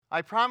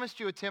I promised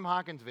you a Tim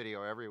Hawkins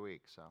video every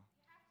week, so.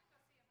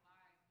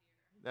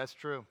 That's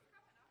true.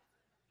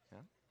 Yeah.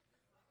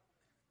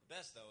 The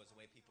best, though, is the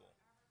way they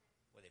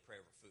pray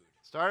over food.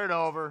 Start it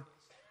over.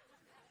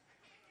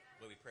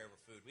 The way we pray over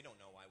food, we don't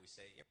know why we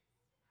say it.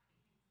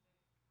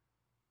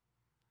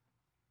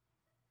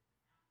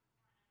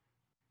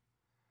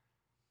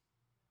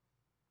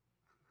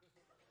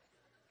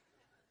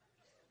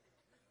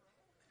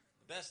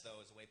 The best,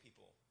 though, is the way they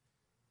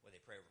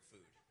pray over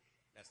food.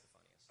 That's the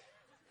funniest.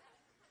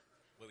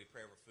 The way we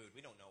pray over food,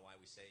 we don't know why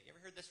we say it. You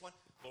ever heard this one?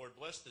 Lord,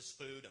 bless this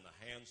food and the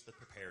hands that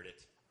prepared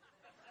it.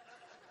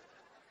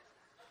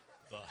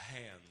 The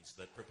hands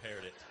that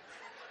prepared it.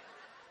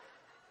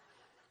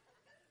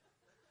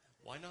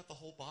 Why not the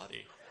whole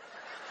body?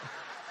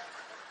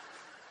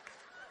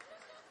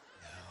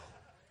 No.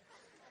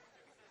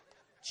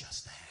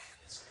 Just the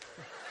hands.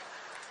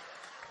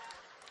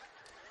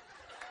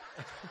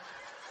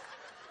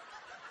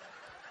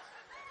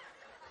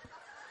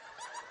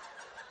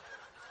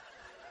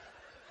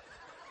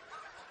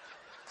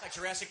 It's like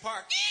Jurassic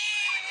Park.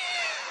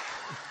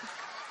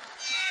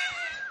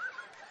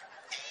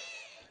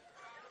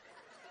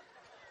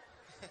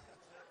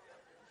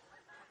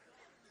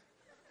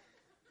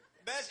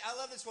 I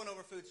love this one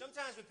over food.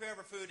 Sometimes we pray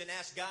over food and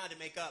ask God to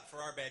make up for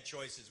our bad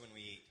choices when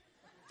we eat.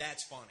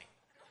 That's funny.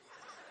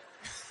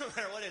 No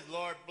matter what it is,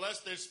 Lord, bless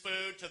this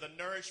food to the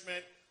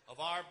nourishment of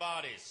our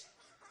bodies.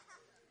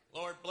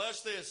 Lord,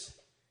 bless this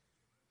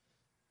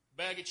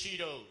bag of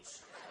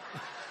Cheetos.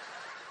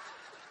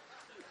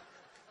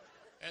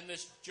 And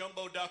this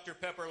jumbo Dr.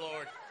 Pepper,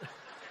 Lord.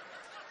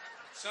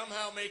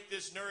 Somehow make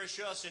this nourish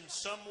us in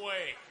some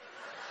way.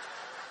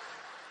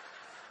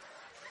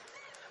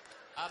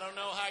 I don't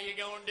know how you're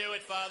going to do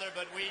it, Father,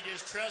 but we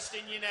just trust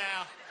in you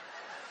now.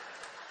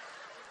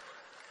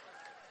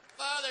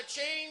 Father,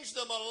 change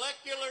the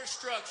molecular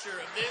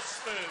structure of this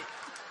food.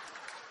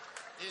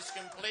 This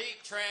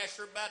complete trash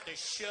we're about to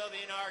shove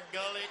in our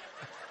gullet.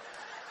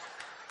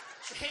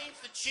 Change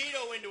the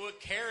Cheeto into a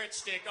carrot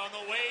stick on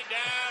the way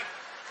down.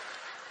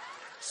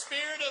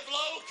 Spirit of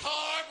low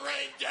carb,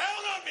 rain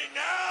down on me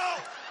now.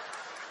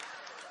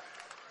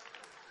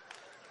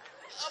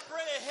 I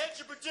pray a hedge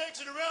of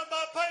protection around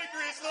my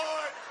pancreas,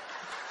 Lord.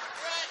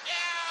 Right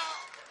now.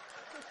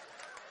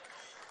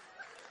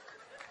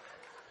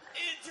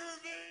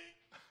 Intervene.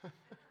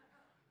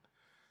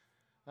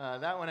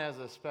 That one has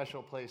a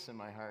special place in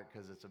my heart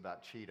because it's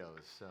about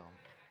Cheetos. So,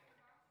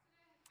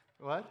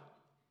 what?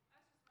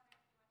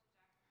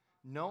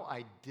 No,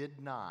 I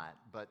did not.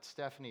 But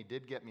Stephanie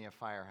did get me a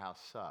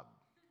Firehouse sub,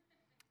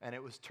 and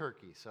it was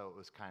turkey, so it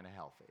was kind of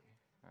healthy.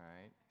 All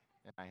right,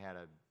 and I had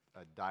a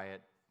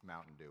diet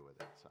Mountain Dew with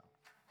it.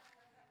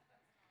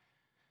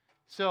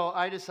 So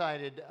I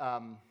decided,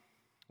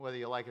 whether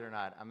you like it or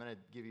not, I'm going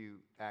to give you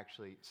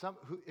actually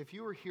if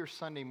you were here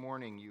Sunday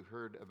morning, you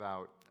heard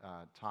about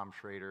Tom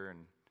Schrader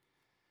and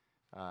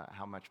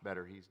how much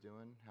better he's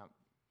doing.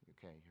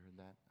 Okay, you heard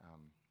that?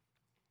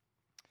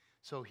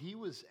 So he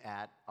was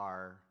at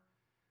our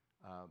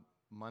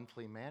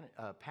monthly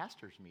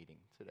pastors meeting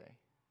today.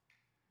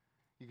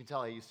 You can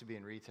tell I used to be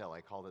in retail.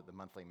 I called it the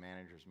monthly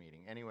managers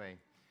meeting. Anyway.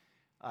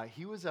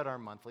 He was at our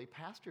monthly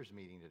pastors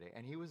meeting today,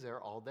 and he was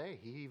there all day.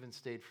 He even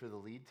stayed for the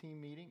lead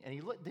team meeting, and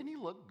didn't he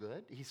look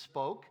good? He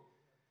spoke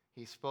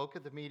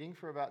at the meeting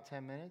for about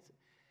 10 minutes.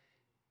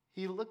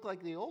 He looked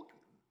like the old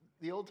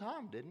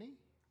Tom, didn't he?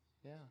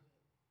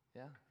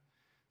 Yeah.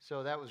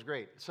 So that was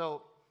great.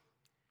 So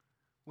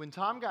when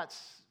Tom got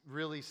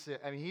really sick,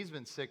 I mean, he's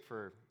been sick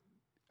for,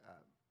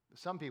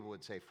 some people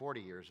would say 40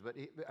 years, but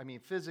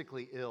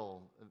physically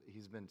ill.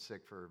 He's been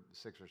sick for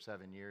 6 or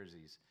 7 years.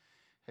 He's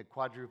had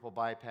quadruple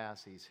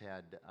bypass. He's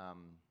had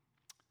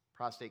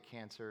prostate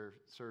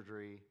cancer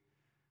surgery.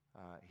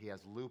 He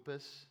has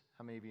lupus.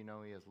 How many of you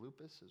know he has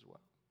lupus as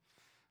well?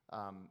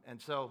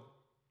 And so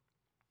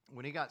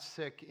when he got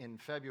sick in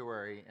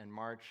February and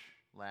March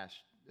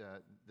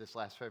this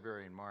last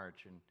February and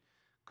March, and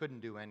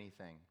couldn't do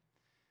anything,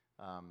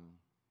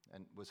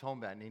 and was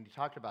homebound. And he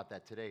talked about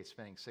that today,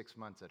 spending 6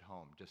 months at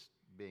home, just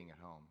being at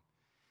home.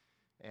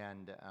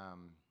 And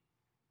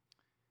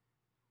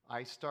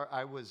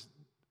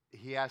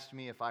he asked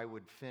me if I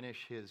would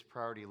finish his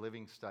priority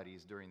living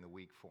studies during the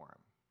week for him.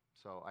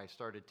 So I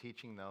started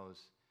teaching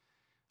those.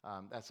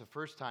 That's the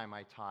first time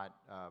I taught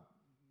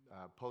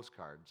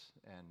postcards.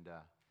 And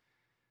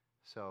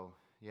so,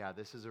 yeah,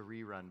 this is a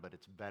rerun, but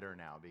it's better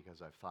now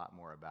because I've thought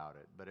more about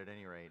it. But at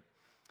any rate,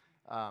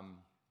 the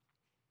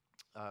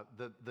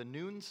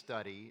noon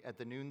study, at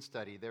the noon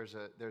study, there's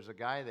a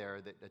guy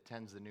there that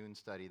attends the noon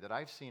study that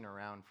I've seen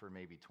around for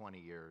maybe 20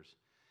 years.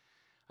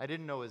 I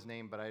didn't know his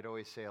name, but I'd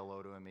always say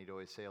hello to him. He'd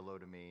always say hello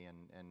to me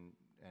and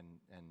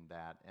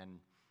that.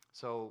 And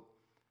so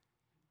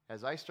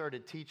as I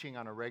started teaching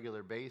on a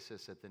regular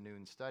basis at the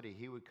noon study,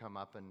 he would come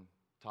up and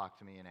talk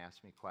to me and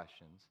ask me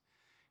questions.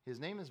 His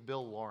name is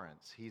Bill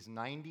Lawrence. He's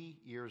 90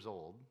 years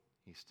old.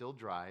 He still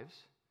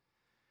drives.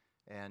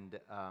 And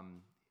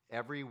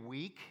every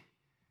week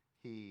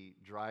he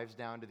drives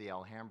down to the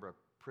Alhambra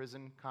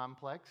prison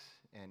complex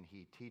and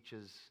he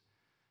teaches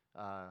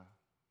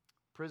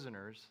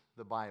prisoners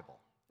the Bible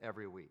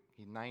every week.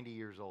 He's 90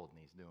 years old and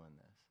he's doing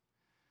this.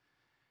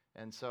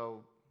 And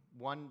so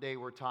one day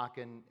we're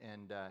talking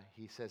and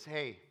he says,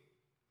 hey,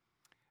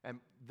 and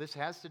this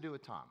has to do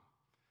with Tom.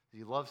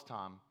 He loves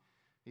Tom.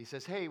 He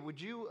says, hey,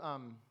 would you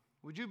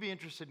be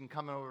interested in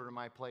coming over to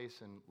my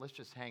place and let's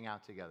just hang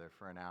out together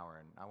for an hour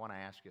and I want to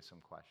ask you some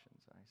questions.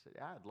 And I said,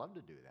 yeah, I'd love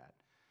to do that.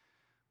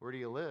 Where do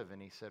you live?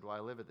 And he said, well, I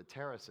live at the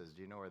Terraces.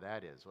 Do you know where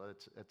that is? Well,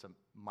 it's 1.25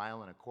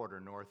 miles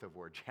north of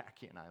where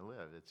Jackie and I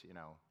live. It's,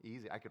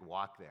 easy. I could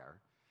walk there.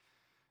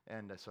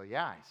 And so,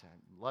 yeah, I said,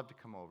 I'd love to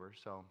come over.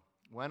 So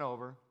went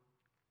over,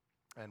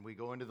 and we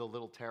go into the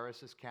little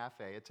Terraces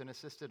Cafe. It's an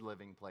assisted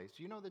living place.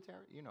 Do you know the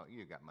Terraces? You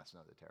must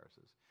know the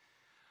Terraces.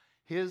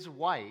 His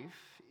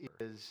wife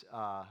is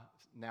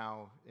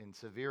now in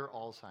severe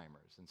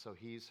Alzheimer's, and so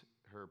he's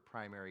her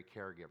primary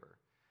caregiver.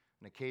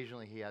 And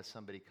occasionally he has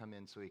somebody come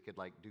in so he could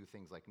do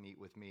things like meet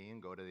with me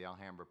and go to the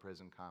Alhambra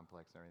prison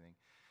complex and everything.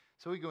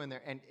 So we go in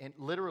there, and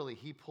literally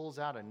he pulls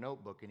out a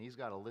notebook, and he's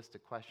got a list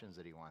of questions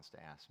that he wants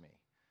to ask me.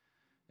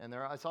 And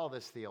it's all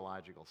this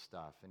theological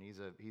stuff, and he's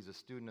a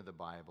student of the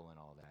Bible and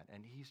all that.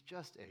 And he's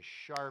just as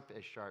sharp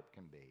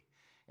can be.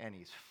 And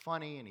he's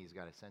funny, and he's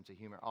got a sense of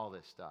humor, all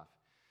this stuff.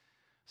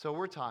 So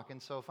we're talking.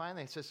 So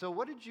finally I said, so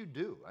what did you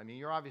do? I mean,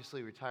 you're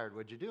obviously retired.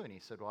 What did you do? And he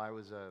said, well, I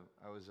was a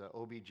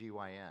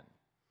OBGYN.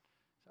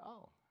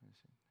 Oh,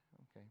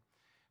 I said,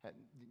 okay.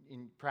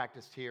 And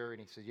practiced here, and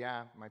he said,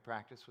 yeah, my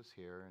practice was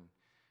here. And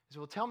he said,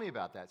 well, tell me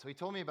about that. So he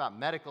told me about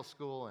medical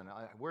school and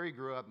where he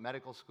grew up,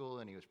 medical school,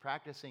 and he was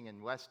practicing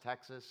in West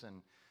Texas.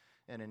 And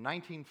in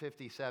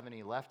 1957,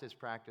 he left his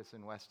practice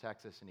in West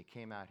Texas, and he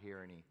came out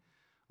here, and he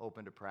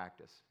opened a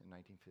practice in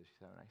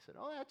 1957. I said,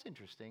 oh, that's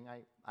interesting.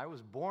 I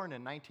was born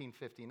in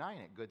 1959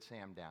 at Good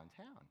Sam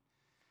downtown.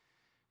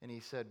 And he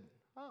said,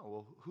 oh,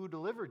 well, who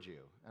delivered you?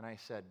 And I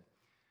said,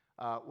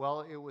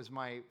 well, it was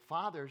my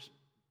father's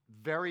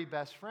very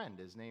best friend.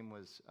 His name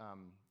was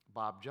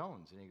Bob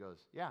Jones. And he goes,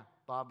 yeah,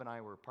 Bob and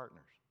I were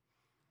partners.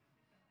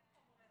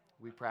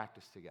 We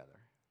practiced together.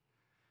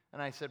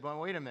 And I said, well,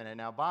 wait a minute.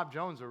 Now, Bob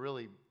Jones, a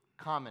really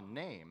common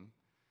name.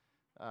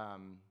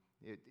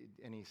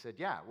 And he said,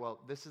 yeah, well,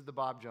 this is the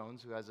Bob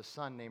Jones who has a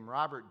son named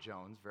Robert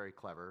Jones, very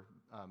clever,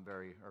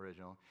 very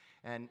original,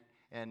 and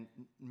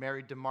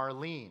married to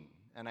Marlene.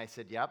 And I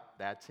said, yep,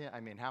 that's him.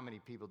 I mean, how many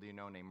people do you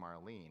know named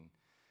Marlene?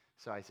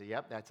 So I said,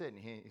 yep, that's it. And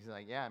he's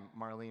like, yeah,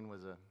 Marlene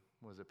was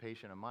a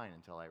patient of mine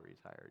until I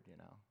retired,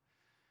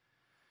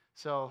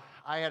 So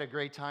I had a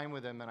great time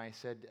with him, and I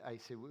said,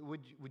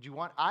 would you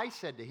want? I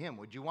said to him,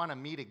 would you want to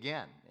meet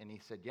again? And he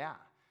said, yeah.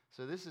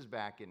 So this is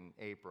back in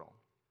April,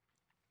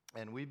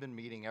 and we've been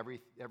meeting every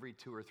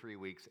 2 or 3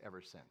 weeks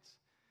ever since.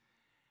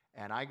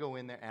 And I go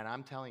in there, and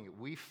I'm telling you,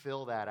 we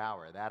fill that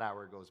hour. That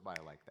hour goes by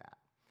like that.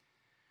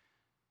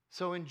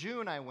 So in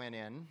June, I went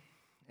in.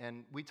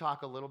 And we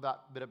talk a little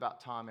bit about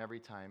Tom every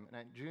time.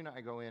 And in June,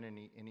 I go in, and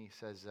he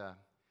says,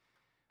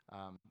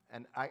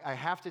 and I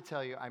have to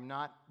tell you,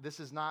 this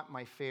is not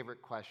my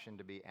favorite question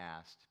to be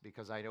asked,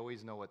 because I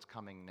always know what's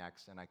coming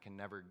next, and I can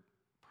never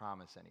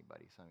promise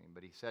anybody something.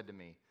 But he said to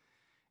me,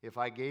 if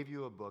I gave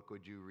you a book,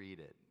 would you read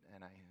it?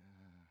 And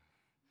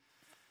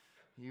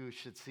you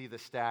should see the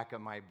stack of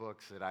my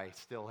books that I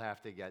still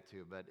have to get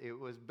to. But it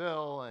was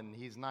Bill, and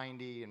he's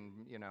 90, and,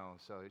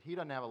 so he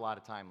doesn't have a lot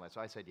of time left.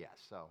 So I said yes.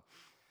 So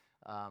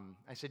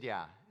I said,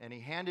 yeah. And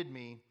he handed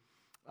me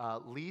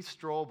Lee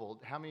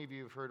Strobel. How many of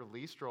you have heard of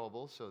Lee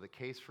Strobel? So The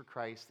Case for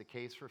Christ, The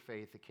Case for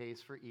Faith, The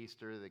Case for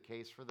Easter, The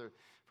Case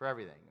for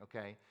everything,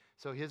 okay?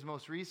 So his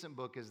most recent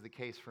book is The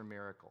Case for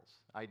Miracles.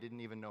 I didn't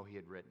even know he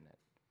had written it.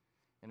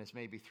 And it's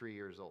maybe 3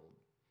 years old.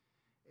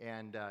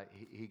 And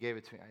he gave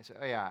it to me. I said,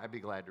 oh, yeah, I'd be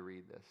glad to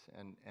read this.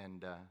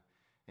 And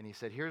he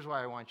said, here's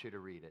why I want you to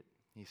read it.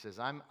 He says,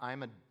 I'm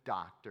a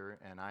doctor,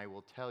 and I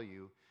will tell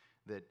you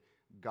that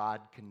God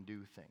can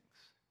do things.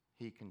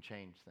 He can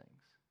change things.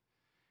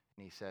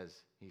 And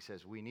he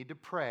says, we need to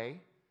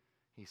pray.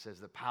 He says,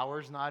 the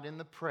power's not in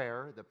the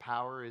prayer. The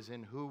power is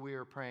in who we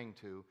are praying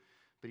to.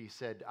 But he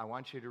said, I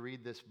want you to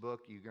read this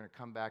book. You're going to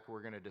come back.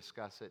 We're going to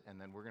discuss it. And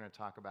then we're going to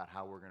talk about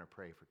how we're going to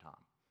pray for Tom.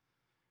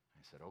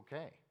 I said,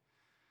 okay.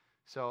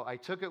 So I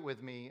took it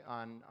with me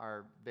on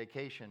our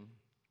vacation,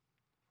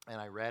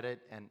 and I read it.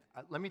 And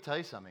let me tell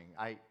you something.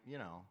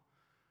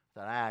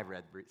 I've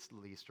read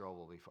Lee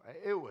Strobel before.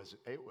 It was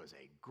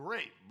a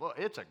great book.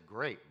 It's a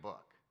great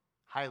book.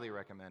 Highly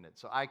recommend it.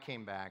 So I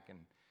came back, and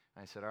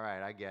I said, all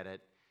right, I get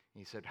it. And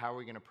he said, how are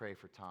we going to pray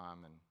for Tom?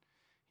 And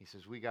he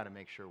says, we got to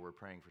make sure we're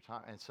praying for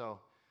Tom. And so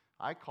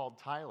I called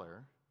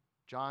Tyler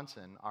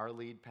Johnson, our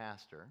lead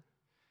pastor,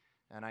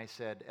 and I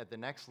said, at the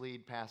next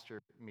lead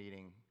pastor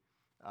meeting,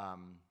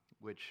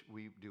 which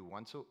we do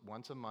once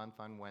a month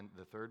on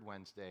the third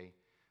Wednesday,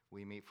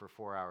 we meet for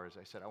 4 hours.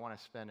 I said, I want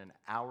to spend an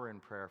hour in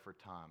prayer for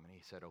Tom. And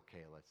he said,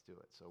 okay, let's do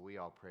it. So we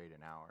all prayed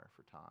an hour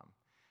for Tom.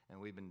 And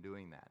we've been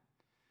doing that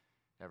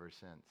ever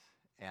since.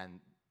 And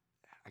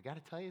I got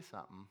to tell you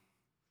something.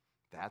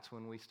 That's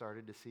when we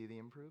started to see the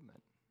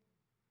improvement.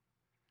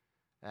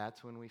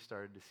 that's when we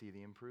started to see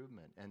the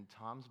improvement. And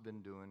Tom's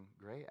been doing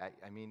great.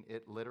 I mean,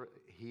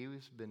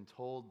 he's been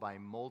told by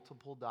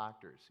multiple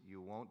doctors,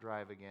 you won't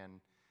drive again,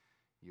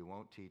 you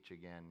won't teach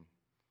again,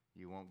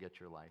 you won't get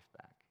your life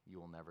back, you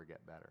will never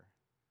get better.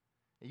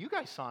 You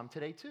guys saw him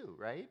today too,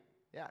 right?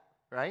 Yeah,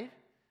 right?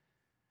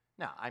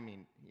 Now, I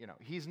mean,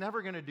 he's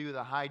never going to do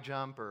the high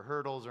jump or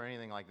hurdles or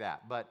anything like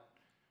that, but,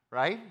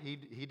 right?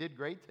 He did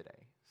great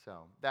today.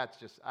 So that's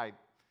just, I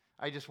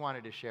just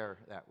wanted to share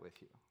that with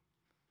you.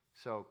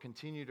 So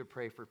continue to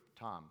pray for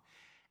Tom.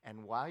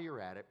 And while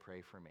you're at it,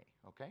 pray for me,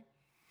 okay?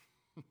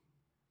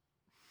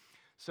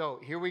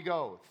 So here we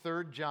go,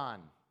 3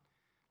 John.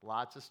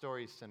 Lots of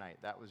stories tonight.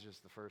 That was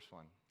just the first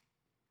one.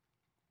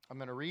 I'm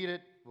going to read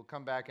it, we'll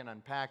come back and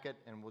unpack it,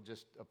 and we'll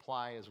just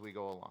apply as we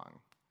go along.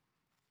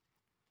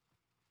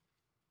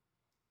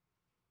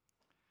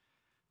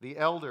 The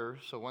elder,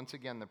 so once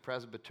again the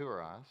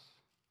presbyteros,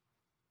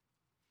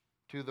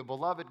 to the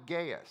beloved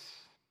Gaius,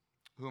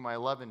 whom I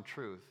love in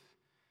truth.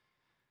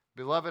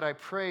 Beloved, I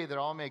pray that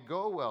all may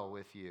go well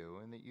with you,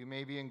 and that you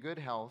may be in good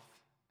health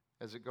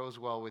as it goes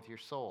well with your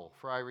soul.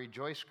 For I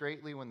rejoiced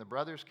greatly when the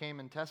brothers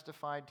came and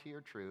testified to your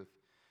truth,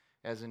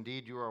 as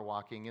indeed you are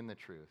walking in the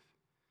truth.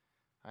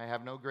 I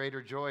have no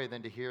greater joy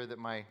than to hear that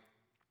my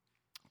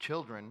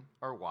children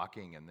are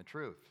walking in the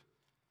truth.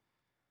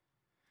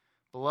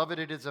 Beloved,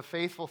 it is a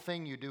faithful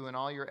thing you do in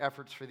all your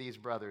efforts for these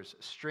brothers,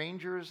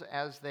 strangers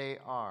as they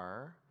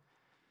are,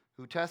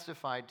 who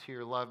testified to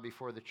your love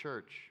before the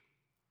church.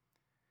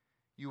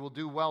 You will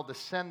do well to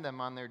send them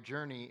on their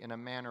journey in a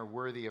manner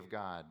worthy of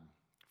God,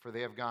 for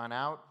they have gone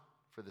out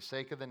for the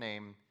sake of the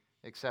name,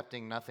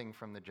 accepting nothing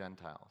from the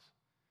Gentiles.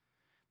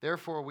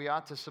 Therefore, we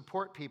ought to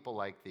support people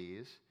like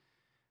these,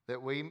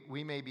 that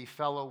we may be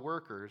fellow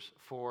workers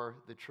for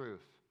the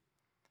truth.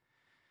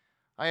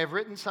 I have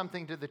written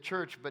something to the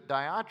church, but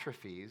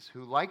Diotrephes,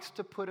 who likes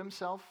to put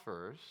himself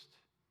first,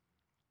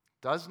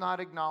 does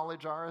not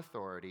acknowledge our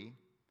authority.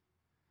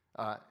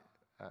 That's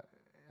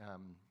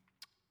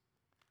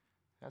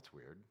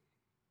weird.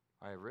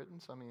 I have written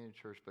something to the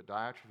church, but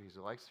Diotrephes,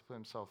 who likes to put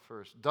himself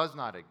first, does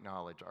not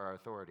acknowledge our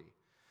authority.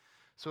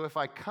 So if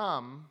I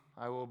come,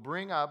 I will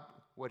bring up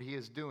what he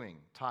is doing,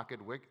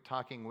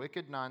 talking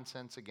wicked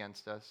nonsense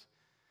against us.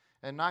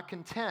 And not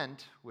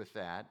content with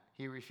that,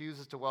 he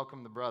refuses to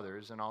welcome the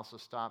brothers and also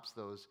stops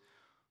those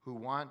who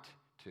want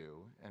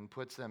to and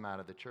puts them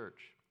out of the church.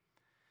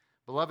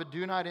 Beloved,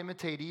 do not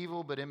imitate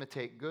evil, but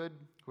imitate good.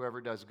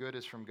 Whoever does good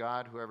is from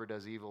God. Whoever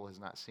does evil has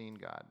not seen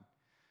God.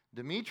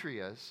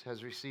 Demetrius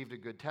has received a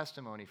good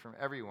testimony from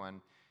everyone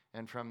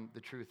and from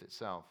the truth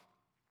itself.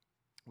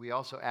 We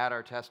also add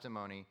our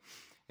testimony,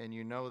 and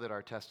you know that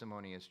our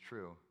testimony is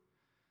true.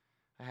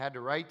 I had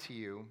to write to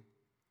you,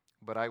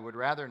 but I would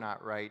rather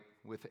not write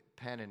with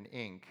pen and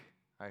ink.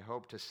 I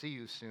hope to see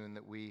you soon,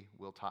 that we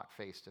will talk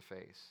face to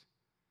face.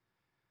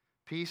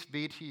 Peace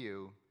be to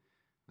you.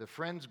 The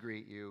friends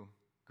greet you.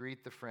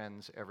 Greet the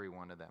friends, every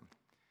one of them.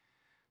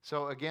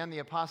 So again, the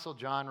Apostle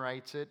John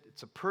writes it.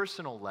 It's a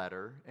personal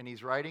letter, and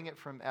he's writing it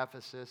from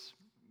Ephesus,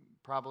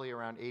 probably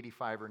around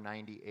 85 or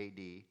 90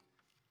 A.D.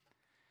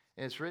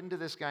 And it's written to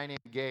this guy named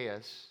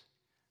Gaius,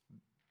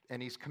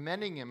 and he's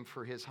commending him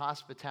for his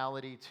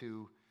hospitality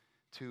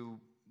to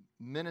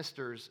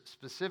ministers,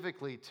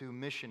 specifically to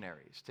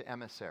missionaries, to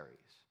emissaries,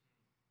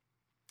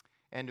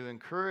 and to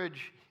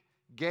encourage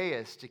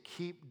Gaius to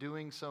keep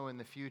doing so in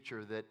the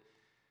future, that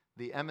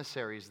the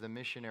emissaries, the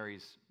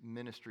missionaries'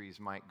 ministries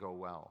might go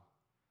well.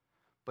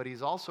 But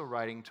he's also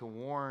writing to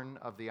warn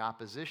of the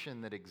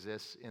opposition that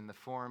exists in the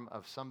form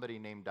of somebody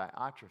named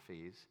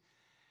Diotrephes,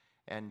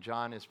 and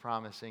John is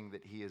promising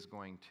that he is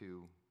going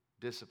to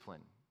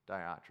discipline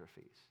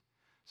Diotrephes.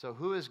 So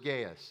who is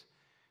Gaius?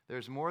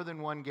 There's more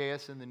than one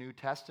Gaius in the New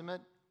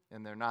Testament,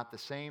 and they're not the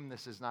same.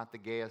 This is not the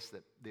Gaius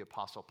that the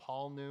Apostle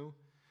Paul knew.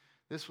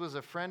 This was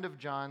a friend of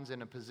John's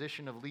in a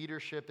position of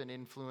leadership and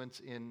influence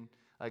in,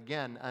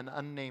 again, an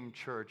unnamed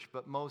church,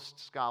 but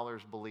most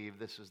scholars believe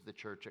this is the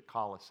church at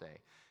Colossae.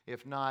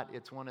 If not,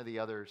 it's one of the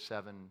other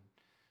 7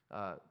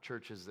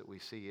 churches that we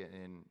see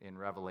in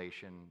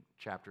Revelation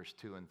chapters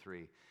 2 and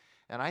 3.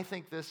 And I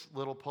think this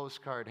little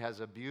postcard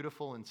has a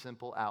beautiful and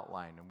simple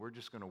outline, and we're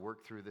just going to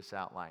work through this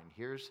outline.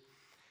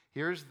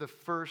 Here's the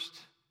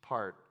first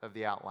part of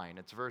the outline.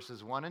 It's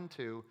verses 1 and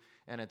 2,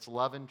 and it's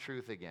love and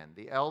truth again.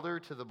 The elder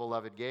to the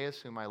beloved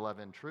Gaius, whom I love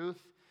in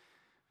truth.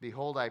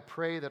 Behold, I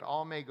pray that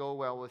all may go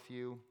well with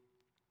you,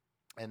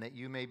 and that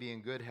you may be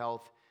in good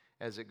health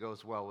as it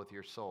goes well with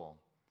your soul.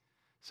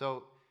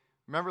 So,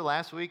 remember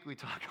last week we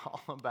talked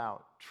all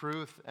about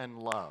truth and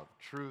love,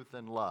 truth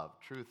and love,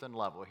 truth and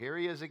love. Well, here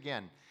he is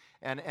again.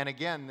 And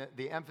again,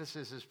 the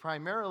emphasis is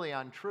primarily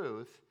on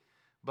truth,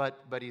 but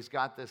he's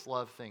got this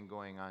love thing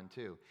going on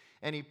too.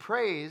 And he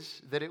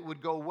prays that it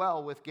would go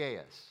well with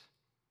Gaius.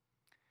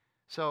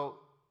 So,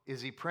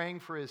 is he praying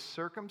for his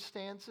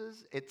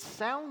circumstances? It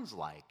sounds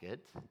like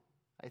it.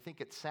 I think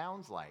it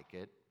sounds like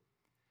it.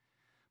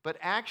 But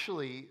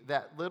actually,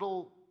 that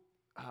little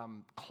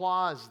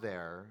clause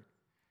there,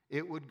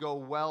 it would go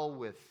well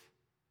with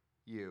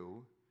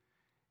you,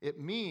 It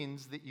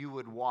means that you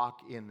would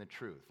walk in the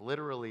truth.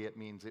 Literally, it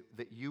means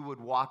that you would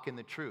walk in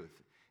the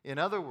truth. In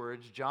other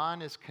words,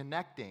 John is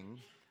connecting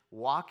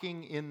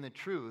walking in the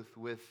truth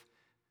with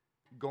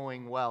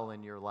going well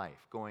in your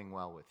life, going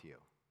well with you.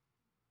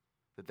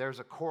 That there's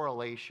a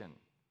correlation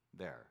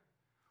there.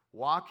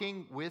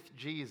 Walking with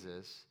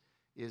Jesus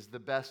is the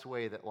best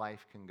way that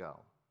life can go.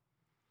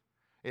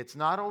 It's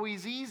not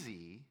always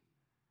easy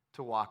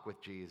to walk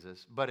with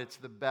Jesus, but it's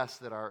the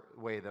best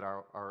way that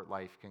our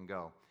life can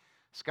go.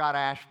 Scott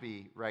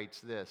Ashby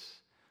writes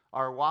this: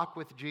 our walk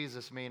with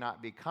Jesus may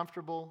not be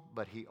comfortable,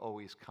 but he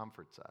always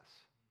comforts us.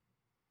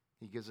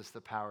 He gives us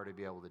the power to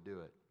be able to do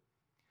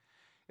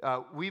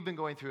it. We've been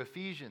going through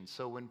Ephesians,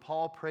 so when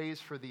Paul prays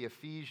for the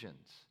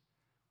Ephesians,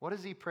 what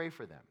does he pray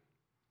for them?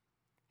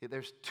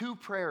 There's two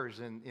prayers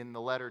in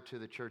the letter to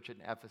the church in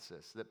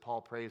Ephesus that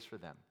Paul prays for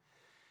them.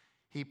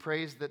 He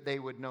prays that they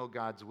would know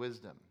God's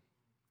wisdom.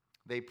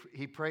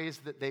 He prays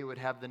that they would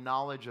have the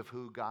knowledge of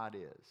who God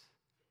is.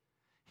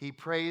 He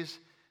prays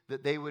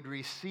that they would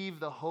receive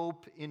the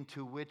hope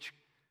into which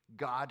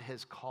God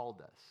has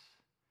called us.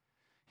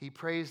 He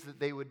prays that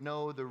they would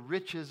know the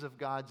riches of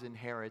God's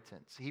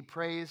inheritance. He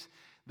prays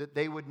that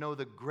they would know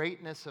the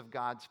greatness of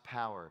God's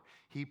power.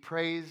 He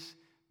prays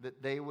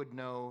that they would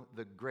know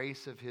the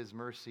grace of his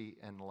mercy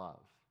and love.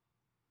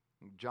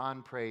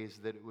 John prays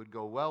that it would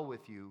go well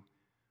with you,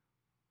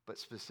 but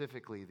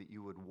specifically that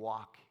you would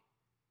walk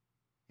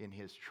in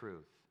his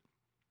truth.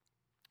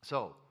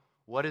 So,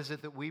 what is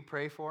it that we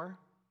pray for?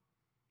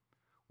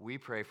 We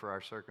pray for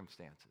our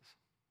circumstances.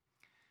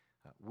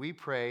 We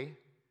pray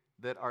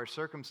that our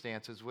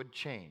circumstances would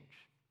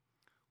change.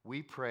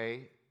 We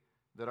pray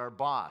that our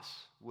boss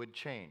would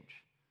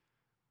change.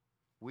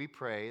 We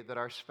pray that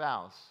our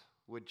spouse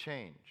would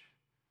change.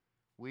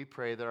 We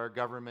pray that our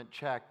government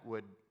check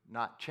would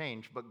not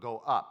change but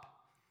go up.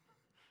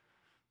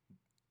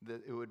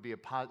 That it would be a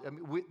positive.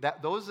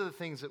 Those are the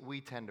things that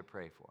we tend to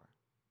pray for.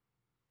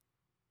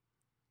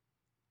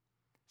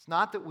 It's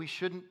not that we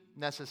shouldn't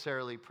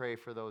necessarily pray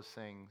for those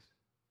things,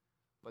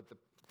 but the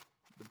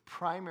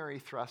primary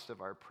thrust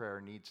of our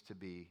prayer needs to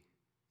be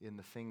in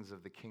the things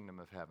of the kingdom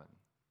of heaven,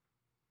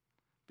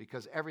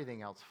 because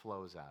everything else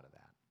flows out of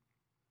that.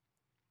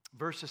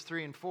 Verses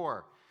 3 and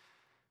 4,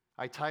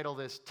 I title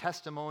this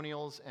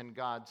Testimonials and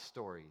God's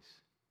Stories.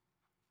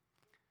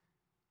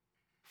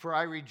 For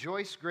I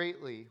rejoiced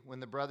greatly when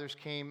the brothers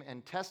came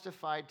and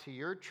testified to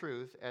your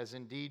truth, as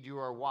indeed you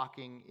are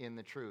walking in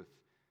the truth.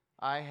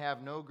 I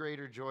have no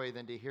greater joy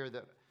than to hear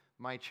that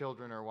my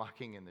children are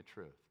walking in the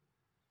truth.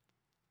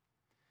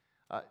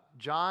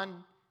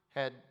 John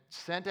had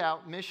sent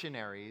out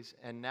missionaries,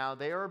 and now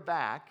they are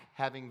back,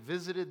 having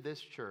visited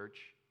this church,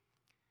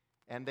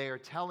 and they are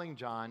telling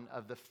John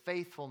of the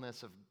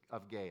faithfulness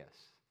of Gaius.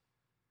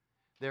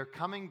 They're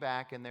coming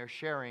back and they're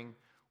sharing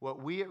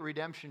what we at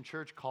Redemption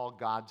Church call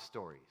God's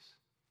stories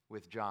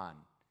with John.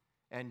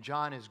 And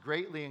John is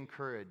greatly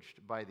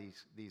encouraged by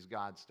these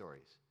God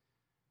stories.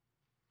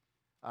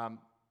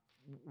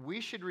 We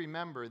should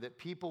remember that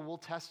people will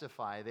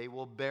testify, they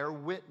will bear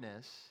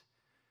witness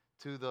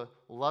to the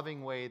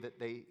loving way that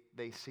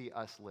they see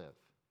us live.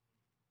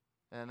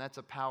 And that's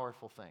a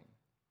powerful thing.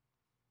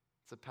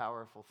 It's a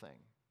powerful thing.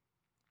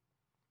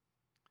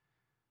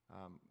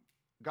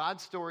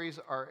 God's stories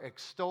are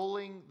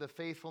extolling the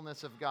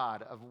faithfulness of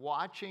God, of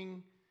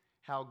watching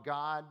how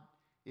God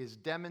is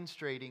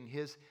demonstrating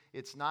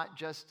it's not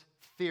just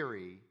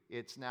theory,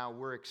 it's now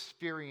we're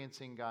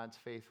experiencing God's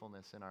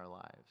faithfulness in our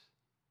lives.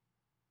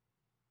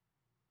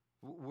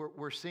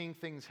 We're seeing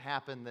things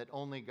happen that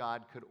only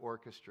God could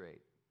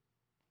orchestrate.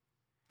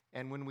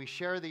 And when we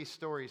share these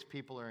stories,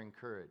 people are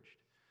encouraged.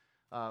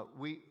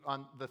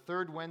 On the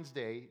third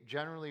Wednesday,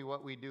 generally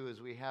what we do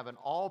is we have an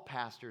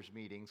all-pastors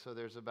meeting, so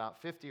there's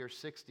about 50 or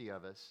 60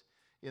 of us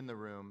in the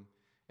room,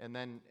 and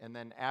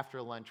then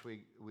after lunch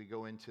we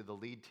go into the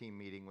lead team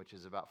meeting, which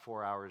is about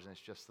 4 hours, and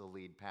it's just the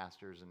lead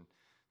pastors, and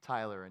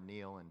Tyler and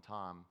Neil and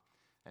Tom,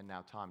 and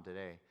now Tom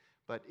today.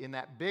 But in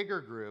that bigger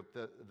group,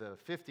 the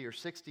 50 or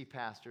 60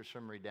 pastors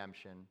from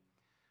Redemption,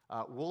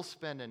 we'll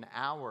spend an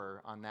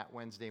hour on that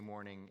Wednesday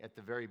morning at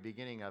the very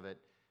beginning of it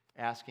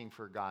asking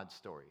for God's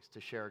stories,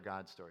 to share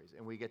God's stories.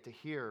 And we get to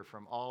hear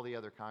from all the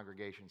other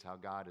congregations how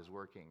God is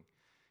working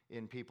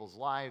in people's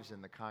lives,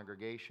 in the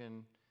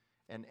congregation,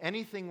 and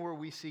anything where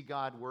we see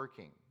God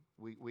working,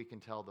 we can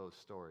tell those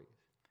stories.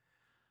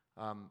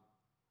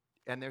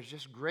 And there's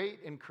just great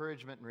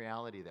encouragement and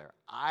reality there.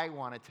 I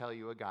want to tell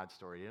you a God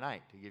story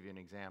tonight, to give you an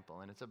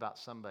example, and it's about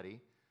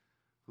somebody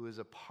who is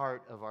a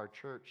part of our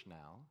church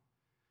now,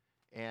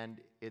 and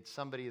it's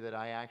somebody that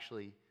I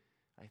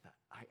thought,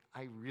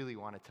 I really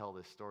want to tell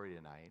this story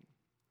tonight,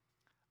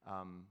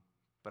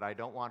 but I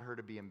don't want her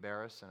to be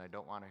embarrassed, and I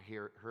don't want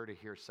her to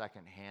hear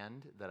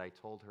secondhand that I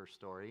told her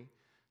story.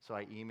 So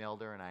I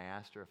emailed her and I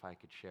asked her if I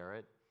could share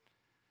it,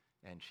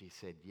 and she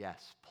said,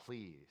 "Yes,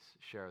 please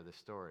share the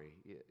story."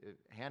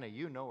 Hannah,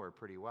 you know her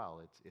pretty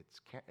well.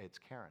 It's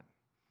Karen.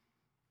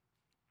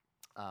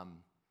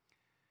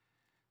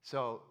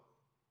 So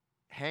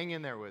hang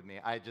in there with me.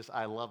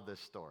 I love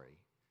this story.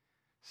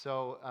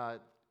 So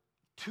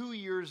 2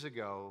 years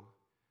ago,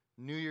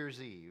 New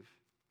Year's Eve,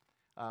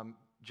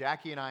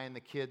 Jackie and I and the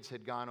kids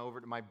had gone over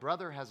to, my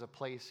brother has a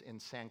place in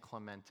San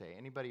Clemente.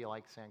 Anybody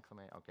like San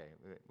Clemente? Okay,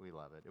 we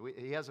love it.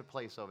 He has a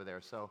place over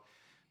there. So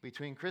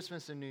between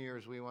Christmas and New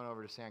Year's, we went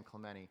over to San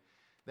Clemente.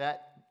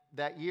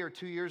 That year,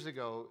 2 years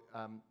ago,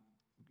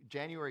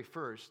 January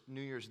 1st,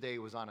 New Year's Day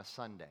was on a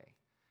Sunday.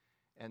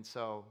 And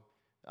so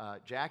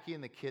Jackie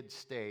and the kids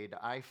stayed.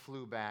 I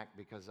flew back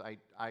because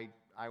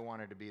I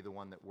wanted to be the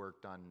one that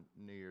worked on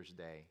New Year's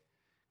Day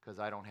because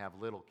I don't have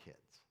little kids.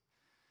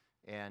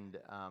 And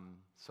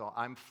so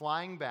I'm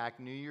flying back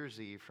New Year's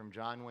Eve from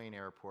John Wayne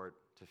Airport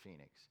to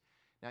Phoenix.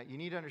 Now, you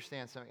need to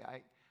understand something.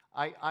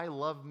 I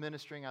love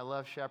ministering. I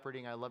love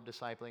shepherding. I love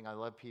discipling. I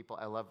love people.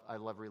 I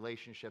love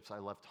relationships. I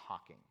love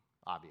talking,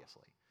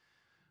 obviously.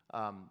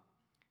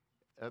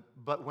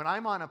 But when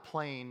I'm on a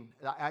plane,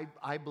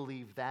 I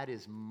believe that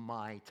is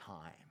my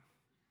time.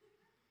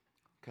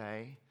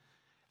 Okay?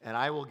 And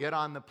I will get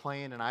on the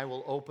plane and I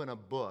will open a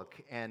book,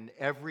 and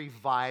every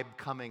vibe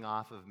coming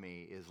off of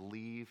me is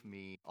leave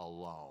me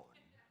alone,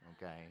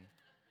 okay?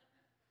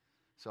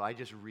 So I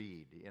just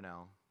read,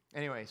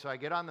 Anyway, so I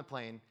get on the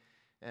plane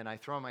and I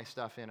throw my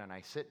stuff in and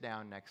I sit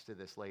down next to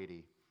this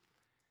lady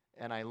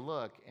and I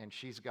look, and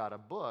she's got a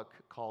book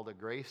called A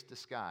Grace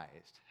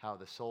Disguised, How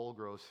the Soul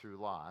Grows Through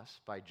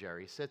Loss by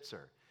Jerry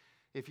Switzer.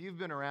 If you've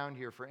been around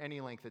here for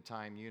any length of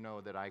time, you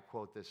know that I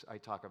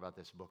talk about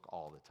this book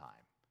all the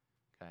time,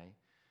 okay?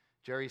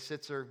 Jerry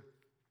Switzer,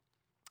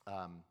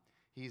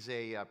 he's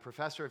a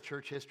professor of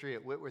church history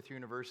at Whitworth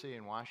University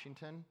in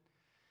Washington.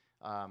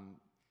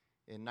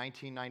 In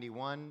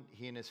 1991,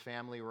 he and his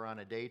family were on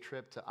a day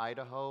trip to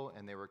Idaho,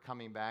 and they were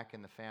coming back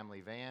in the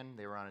family van.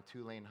 They were on a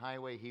 2-lane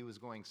highway. He was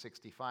going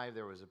 65.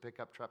 There was a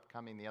pickup truck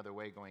coming the other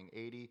way going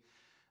 80.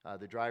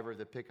 The driver of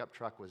the pickup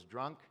truck was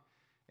drunk,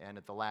 and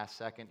at the last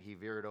second, he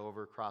veered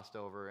over, crossed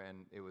over,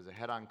 and it was a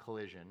head-on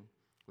collision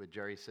with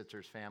Jerry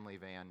Switzer's family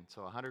van,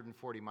 so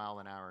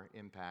 140-mile-an-hour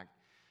impact.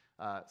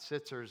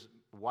 Switzer's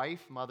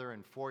wife, mother,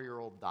 and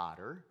 4-year-old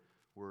daughter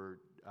were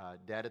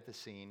dead at the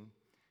scene.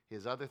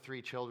 His other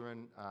 3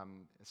 children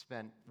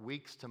spent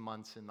weeks to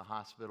months in the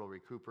hospital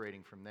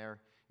recuperating from their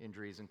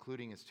injuries,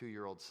 including his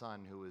 2-year-old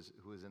son, who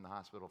was in the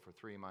hospital for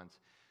 3 months.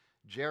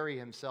 Jerry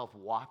himself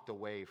walked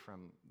away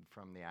from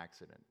the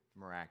accident,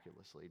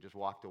 miraculously, just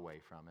walked away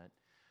from it.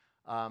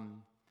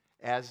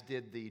 As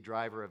did the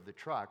driver of the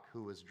truck,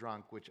 who was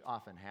drunk, which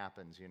often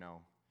happens,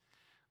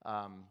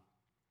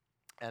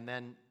 And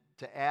then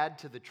to add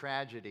to the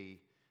tragedy,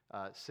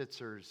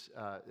 Switzer's,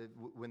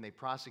 when they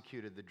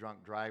prosecuted the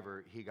drunk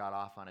driver, he got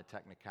off on a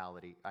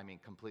technicality,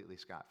 completely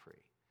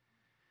scot-free.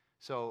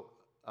 So,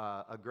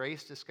 A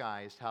Grace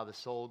Disguised, How the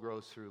Soul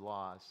Grows Through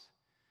Loss,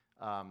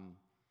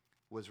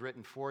 was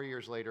written 4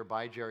 years later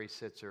by Jerry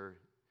Switzer,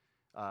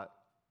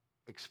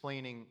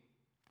 explaining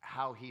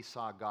how he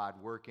saw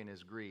God work in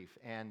his grief.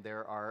 And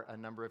there are a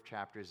number of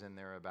chapters in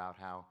there about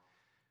how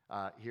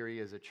here he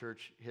is, a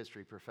church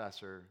history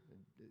professor,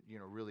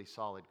 really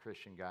solid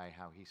Christian guy,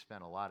 how he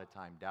spent a lot of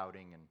time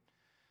doubting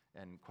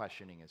and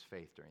questioning his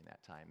faith during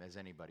that time, as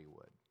anybody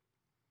would.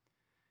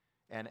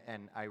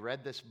 And I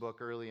read this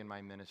book early in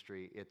my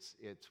ministry.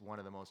 It's one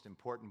of the most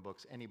important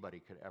books anybody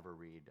could ever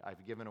read.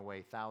 I've given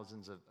away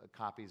thousands of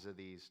copies of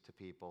these to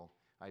people.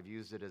 I've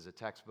used it as a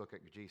textbook at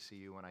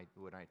GCU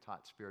when I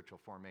taught spiritual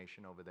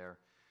formation over there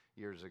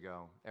years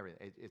ago.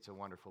 It's a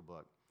wonderful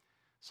book.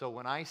 So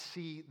when I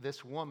see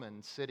this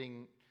woman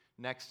sitting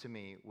next to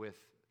me with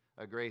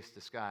A Grace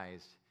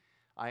Disguised,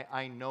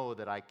 I know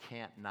that I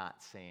can't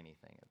not say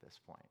anything at this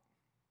point.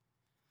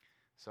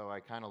 So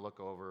I kind of look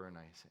over and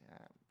I say,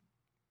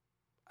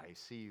 I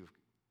see you've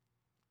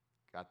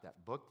got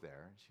that book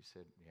there. And she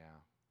said, yeah.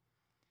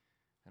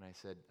 And I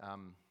said,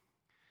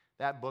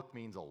 that book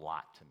means a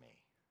lot to me.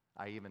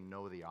 I even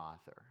know the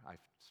author.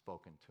 I've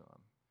spoken to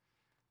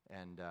him.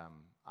 And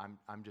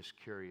I'm just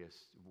curious,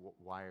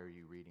 why are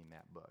you reading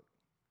that book?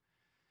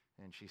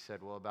 And she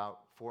said, well, about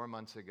 4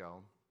 months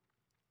ago,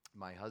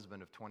 my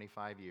husband of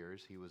 25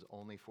 years, he was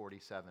only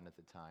 47 at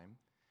the time,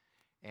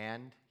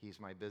 and he's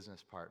my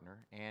business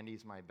partner, and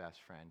he's my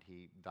best friend.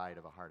 He died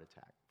of a heart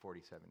attack,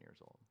 47 years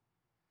old.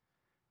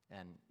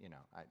 And,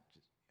 I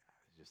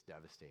was just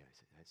devastated. I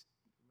said, that's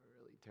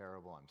really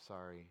terrible. I'm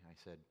sorry. I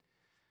said,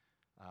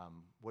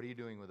 what are you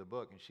doing with the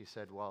book? And she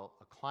said, well,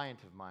 a client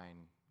of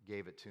mine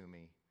gave it to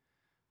me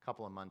a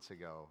couple of months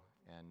ago,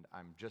 and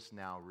I'm just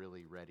now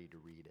really ready to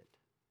read it.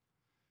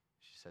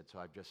 She said, so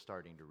I'm just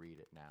starting to read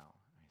it now.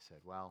 I said,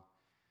 well,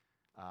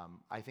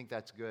 I think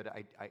that's good.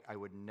 I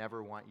would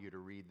never want you to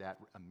read that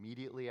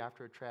immediately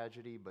after a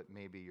tragedy, but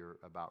maybe you're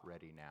about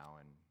ready now,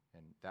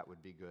 and that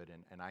would be good.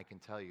 And I can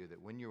tell you that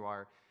when you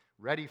are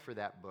ready for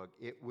that book,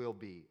 it will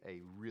be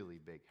a really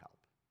big help.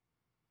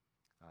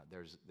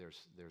 There's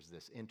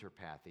this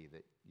interpathy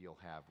that you'll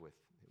have with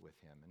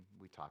him, and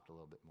we talked a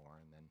little bit more,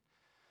 and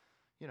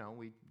then,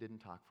 we didn't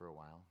talk for a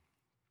while.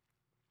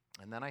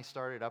 And then I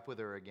started up with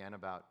her again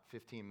about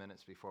 15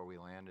 minutes before we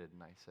landed,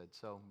 and I said,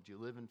 so, do you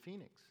live in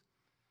Phoenix?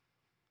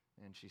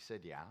 And she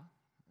said, yeah.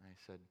 And I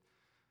said,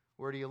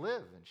 where do you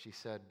live? And she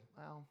said,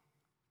 well,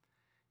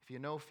 if you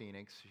know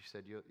Phoenix, she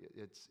said,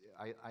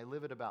 I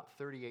live at about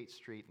 38th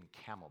Street and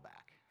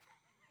Camelback.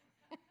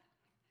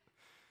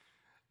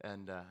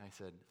 And I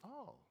said,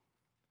 oh,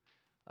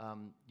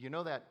 you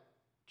know that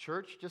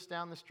church just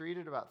down the street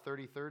at about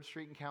 33rd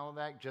Street in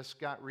Camelback just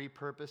got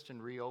repurposed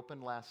and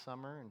reopened last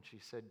summer? And she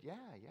said, yeah,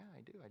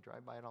 I do. I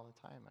drive by it all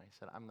the time. And I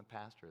said, I'm the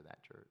pastor of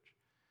that church.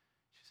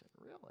 She said,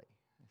 really?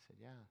 I said,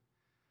 yeah.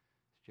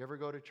 Did you ever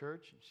go to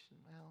church? And she said,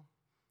 well,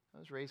 I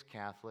was raised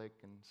Catholic,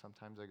 and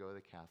sometimes I go to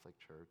the Catholic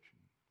church.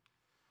 And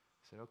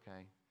I said,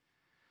 okay.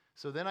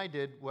 So then I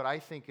did what I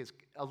think is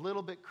a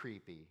little bit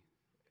creepy,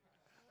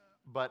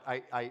 but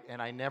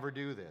I never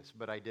do this,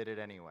 but I did it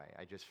anyway.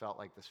 I just felt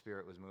like the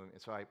Spirit was moving.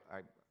 So I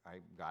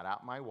got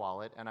out my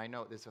wallet, and I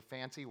know it's a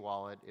fancy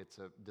wallet. It's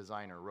a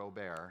designer,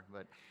 Robert,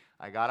 but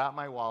I got out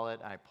my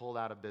wallet, and I pulled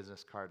out a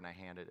business card, and I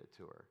handed it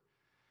to her.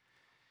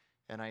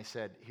 And I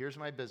said, here's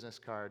my business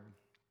card.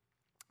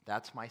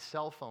 That's my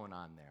cell phone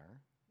on there.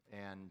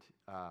 And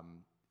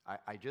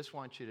I just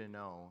want you to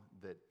know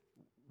that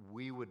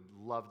we would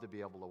love to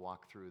be able to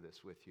walk through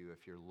this with you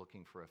if you're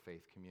looking for a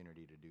faith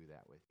community to do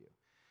that with you.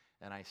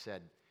 And I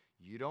said,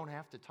 you don't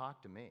have to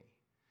talk to me,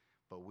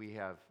 but we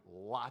have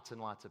lots and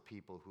lots of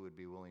people who would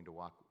be willing to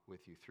walk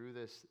with you through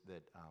this,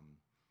 that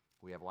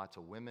we have lots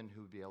of women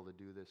who would be able to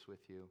do this with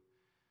you.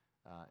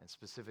 And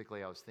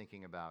specifically, I was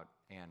thinking about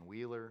Ann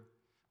Wheeler.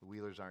 The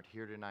Wheelers aren't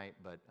here tonight,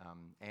 but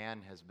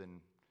Ann has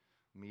been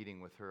meeting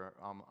with her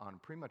on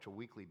pretty much a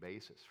weekly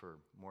basis for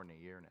more than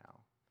a year now.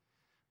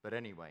 But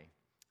anyway,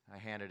 I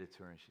handed it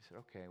to her, and she said,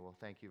 okay, well,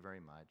 thank you very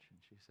much. And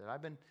she said,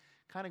 I've been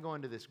kind of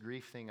going to this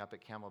grief thing up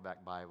at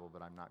Camelback Bible,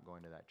 but I'm not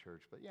going to that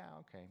church. But yeah,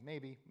 okay,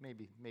 maybe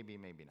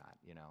not,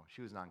 you know.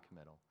 She was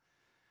non-committal.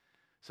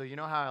 So you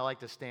know how I like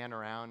to stand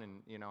around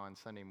and, you know, on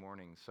Sunday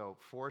mornings. So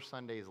 4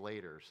 Sundays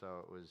later,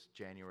 so it was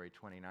January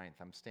 29th,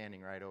 I'm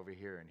standing right over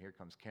here, and here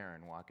comes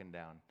Karen walking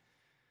down,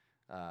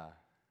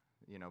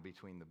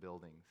 between the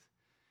buildings.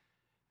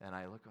 And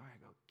I look over, I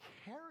go,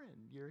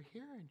 Karen, you're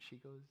here. And she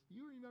goes,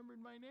 you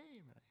remembered my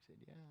name. And I said,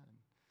 yeah. And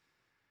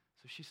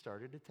so she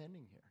started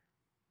attending here.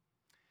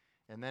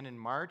 And then in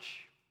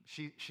March,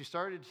 she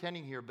started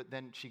attending here, but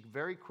then she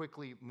very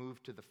quickly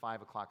moved to the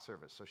 5 o'clock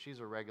service. So she's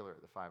a regular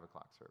at the 5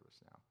 o'clock service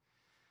now.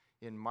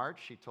 In March,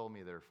 she told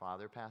me that her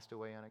father passed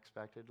away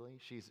unexpectedly.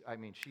 She's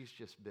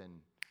just been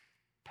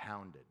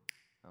pounded,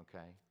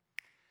 okay?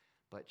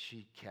 But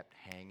she kept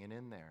hanging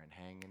in there and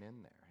hanging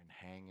in there and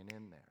hanging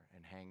in there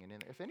and hanging in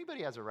there. If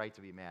anybody has a right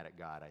to be mad at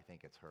God, I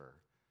think it's her.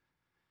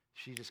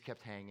 She just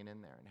kept hanging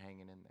in there and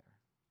hanging in there.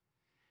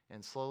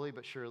 And slowly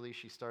but surely,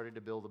 she started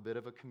to build a bit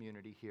of a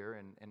community here.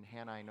 And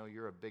Hannah, I know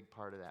you're a big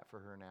part of that for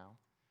her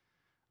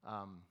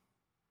now.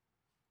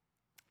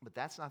 But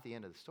that's not the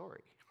end of the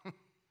story.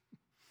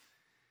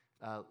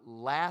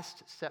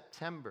 Last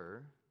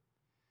September,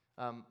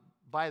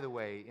 by the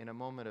way, in a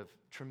moment of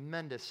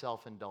tremendous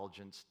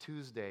self-indulgence,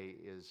 Tuesday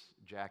is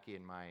Jackie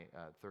and my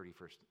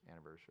 31st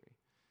anniversary.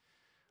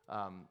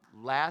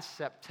 Last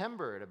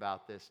September at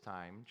about this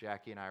time,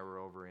 Jackie and I were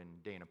over in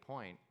Dana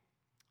Point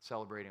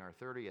celebrating our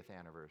 30th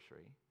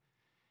anniversary,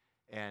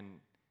 and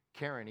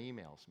Karen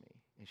emails me,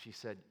 and she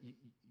said,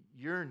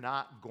 you're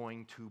not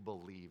going to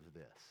believe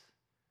this.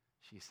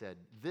 She said,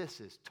 this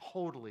is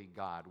totally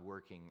God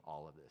working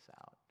all of this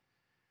out.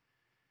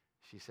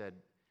 She said,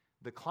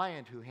 the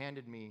client who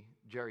handed me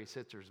Jerry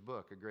Sitzer's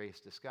book, A Grace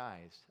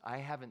Disguised, I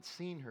haven't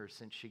seen her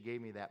since she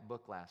gave me that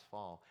book last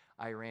fall.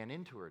 I ran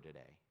into her today.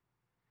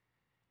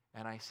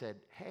 And I said,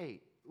 hey,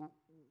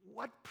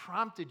 what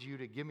prompted you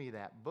to give me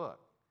that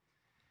book?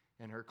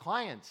 And her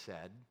client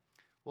said,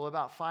 well,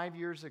 about 5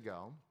 years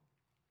ago,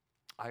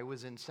 I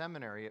was in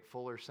seminary at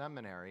Fuller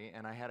Seminary,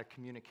 and I had a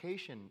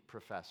communication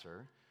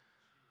professor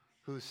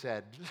who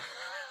said,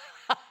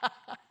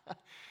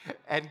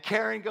 and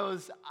Karen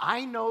goes,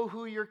 I know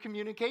who your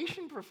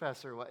communication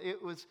professor was.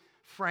 It was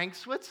Frank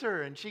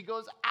Switzer. And she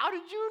goes, how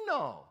did you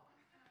know?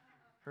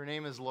 Her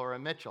name is Laura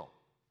Mitchell.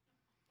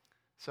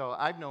 So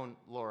I've known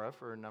Laura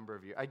for a number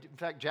of years. In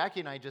fact, Jackie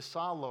and I just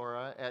saw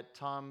Laura at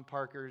Tom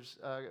Parker's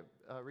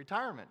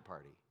retirement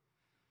party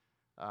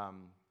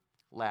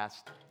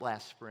last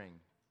spring.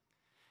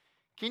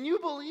 Can you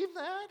believe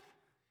that?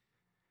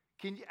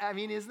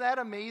 Is that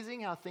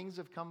amazing how things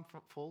have come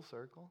full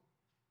circle?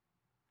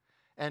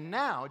 And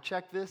now,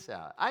 check this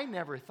out. I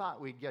never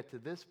thought we'd get to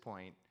this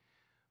point,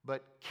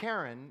 but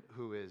Karen,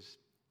 who is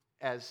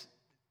as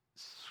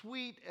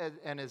sweet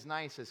and as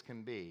nice as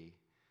can be,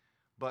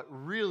 but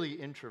really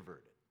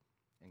introverted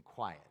and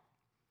quiet,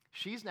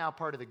 she's now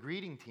part of the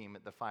greeting team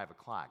at the 5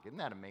 o'clock. Isn't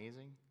that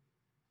amazing?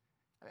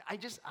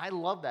 I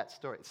love that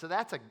story. So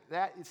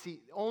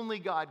only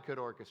God could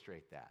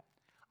orchestrate that.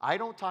 I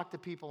don't talk to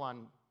people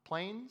on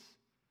planes.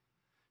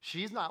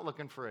 She's not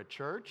looking for a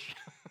church,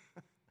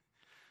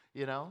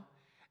 you know?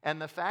 And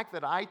the fact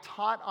that I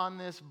taught on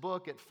this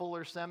book at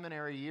Fuller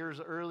Seminary years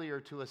earlier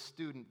to a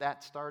student,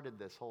 that started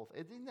this whole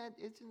thing. Isn't that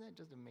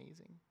just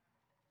amazing?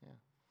 Yeah.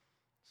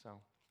 So,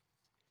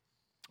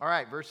 all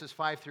right, verses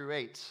 5 through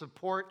 8.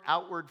 Support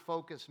outward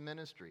focused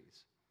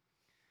ministries.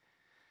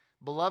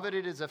 Beloved,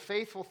 it is a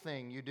faithful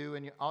thing you do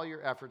in all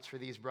your efforts for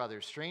these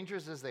brothers,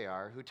 strangers as they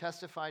are, who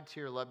testified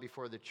to your love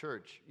before the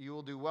church. You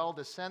will do well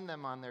to send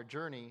them on their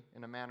journey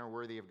in a manner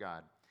worthy of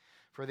God.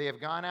 For they have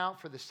gone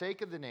out for the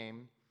sake of the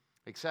name,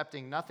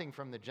 accepting nothing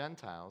from the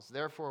Gentiles.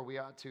 Therefore, we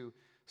ought to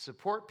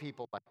support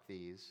people like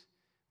these,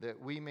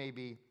 that we may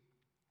be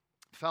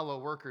fellow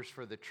workers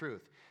for the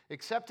truth.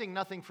 Accepting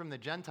nothing from the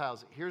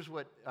Gentiles, here's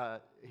what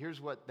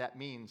that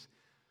means.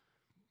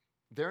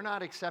 They're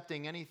not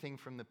accepting anything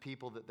from the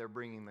people that they're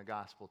bringing the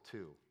gospel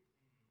to.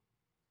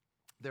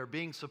 They're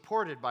being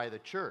supported by the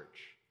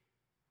church,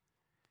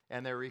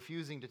 and they're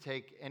refusing to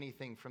take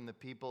anything from the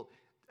people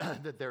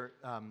that they're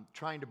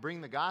trying to bring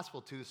the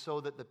gospel to,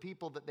 so that the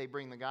people that they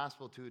bring the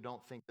gospel to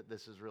don't think that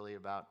this is really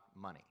about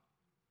money.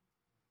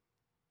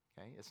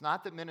 Okay? It's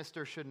not that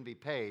ministers shouldn't be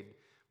paid,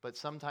 but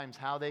sometimes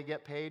how they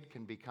get paid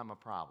can become a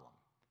problem.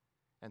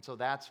 And so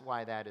that's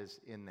why that is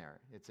in there.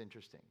 It's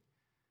interesting.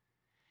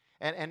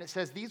 And it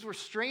says, these were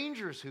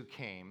strangers who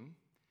came,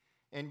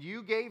 and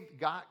you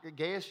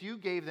Gaius, you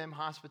gave them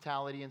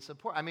hospitality and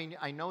support. I mean,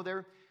 I know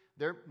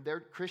they're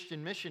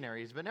Christian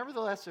missionaries, but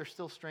nevertheless, they're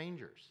still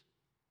strangers,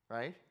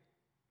 right?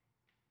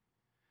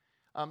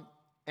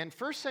 And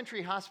first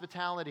century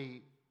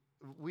hospitality,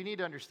 we need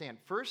to understand,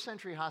 first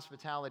century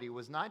hospitality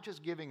was not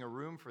just giving a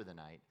room for the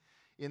night.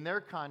 In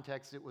their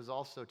context, it was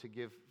also to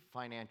give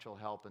financial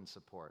help and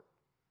support.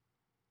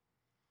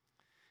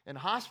 And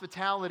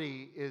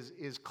hospitality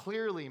is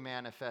clearly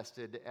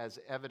manifested as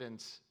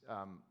evidence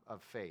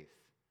of faith.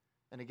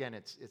 And again,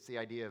 it's the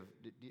idea of,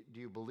 do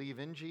you believe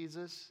in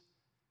Jesus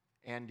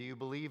and do you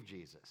believe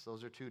Jesus?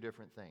 Those are two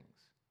different things.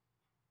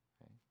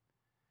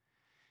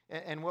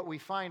 Okay? And what we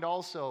find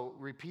also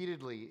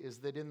repeatedly is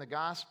that in the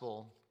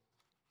gospel,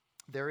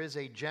 there is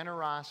a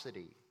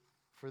generosity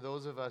for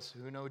those of us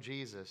who know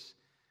Jesus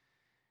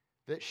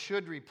that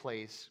should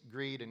replace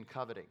greed and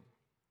coveting.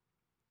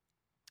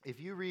 If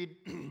you read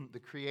the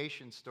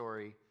creation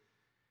story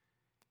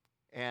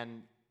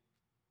and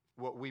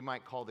what we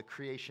might call the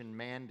creation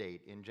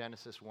mandate in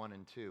Genesis 1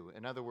 and 2,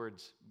 in other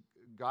words,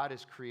 God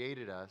has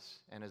created us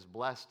and has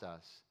blessed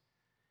us,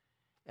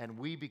 and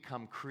we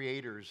become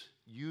creators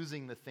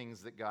using the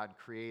things that God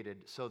created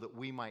so that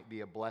we might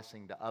be a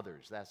blessing to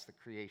others. That's the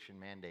creation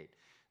mandate.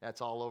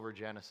 That's all over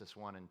Genesis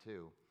 1 and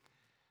 2.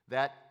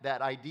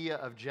 That idea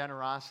of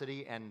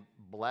generosity and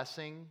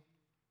blessing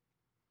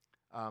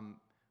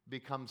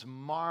becomes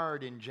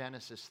marred in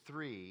Genesis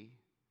 3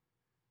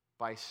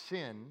 by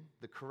sin,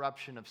 the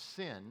corruption of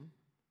sin,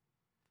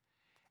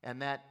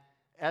 and that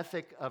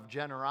ethic of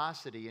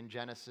generosity in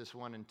Genesis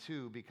 1 and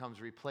 2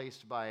 becomes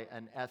replaced by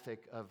an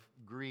ethic of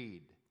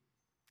greed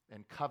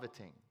and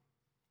coveting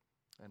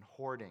and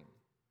hoarding.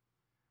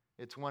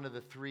 It's one of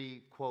the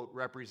three, quote,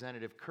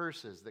 representative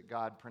curses that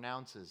God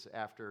pronounces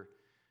after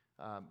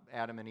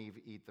Adam and Eve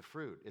eat the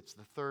fruit. It's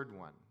the third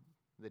one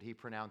that he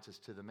pronounces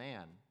to the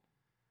man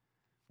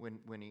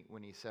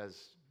when he says,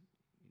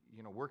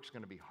 you know, work's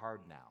going to be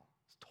hard now.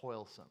 It's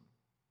toilsome.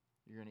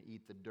 You're going to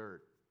eat the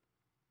dirt.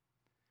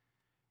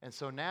 And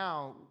so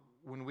now,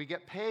 when we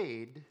get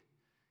paid,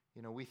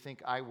 you know, we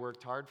think, I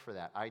worked hard for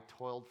that. I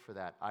toiled for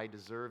that. I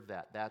deserve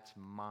that. That's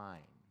mine.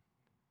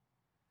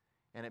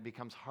 And it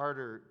becomes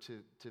harder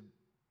to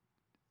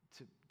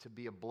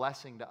be a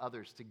blessing to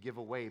others, to give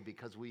away,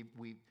 because we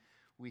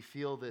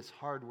feel this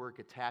hard work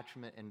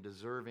attachment and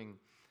deserving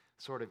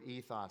sort of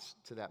ethos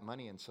to that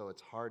money, and so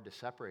it's hard to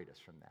separate us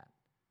from that.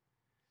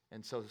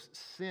 And so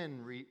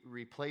sin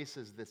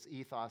replaces this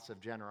ethos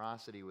of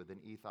generosity with an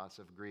ethos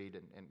of greed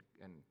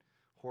and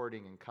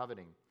hoarding and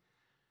coveting.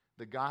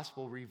 The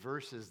gospel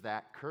reverses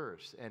that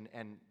curse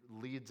and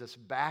leads us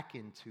back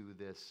into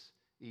this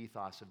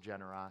ethos of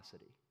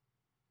generosity.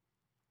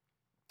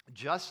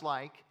 Just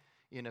like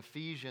in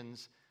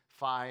Ephesians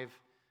 5,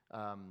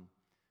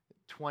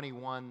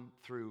 21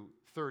 through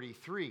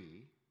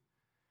 33,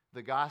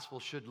 the gospel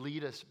should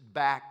lead us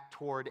back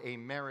toward a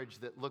marriage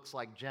that looks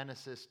like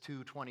Genesis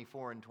 2,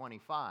 24 and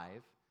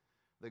 25.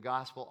 The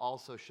gospel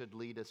also should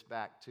lead us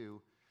back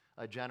to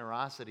a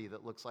generosity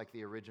that looks like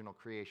the original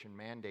creation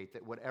mandate,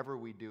 that whatever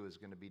we do is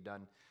going to be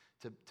done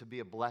to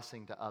be a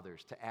blessing to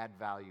others, to add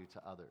value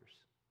to others.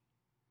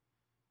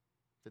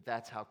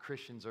 That's how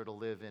Christians are to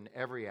live in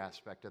every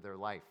aspect of their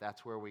life.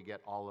 That's where we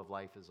get all of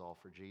life is all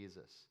for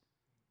Jesus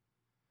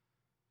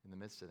in the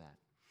midst of that.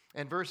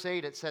 In verse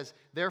 8, it says,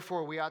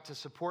 therefore we ought to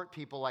support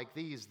people like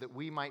these, that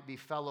we might be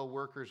fellow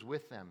workers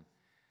with them.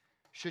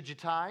 Should you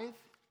tithe?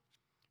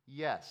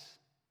 Yes.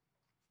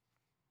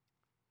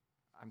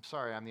 I'm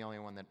sorry, I'm the only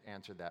one that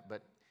answered that,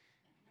 but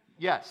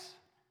yes.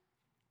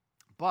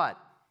 But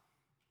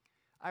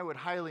I would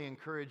highly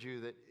encourage you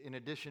that in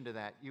addition to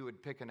that, you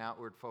would pick an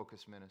outward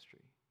focused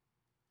ministry.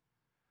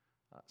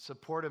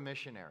 Support a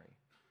missionary.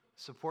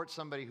 Support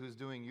somebody who's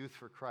doing Youth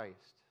for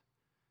Christ.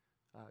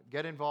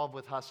 Get involved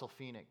with Hustle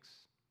Phoenix.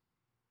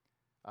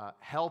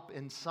 Help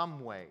in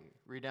some way,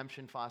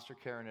 redemption, foster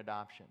care, and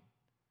adoption.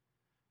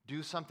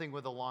 Do something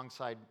with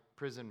alongside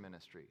prison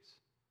ministries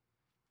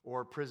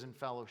or prison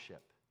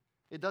fellowship.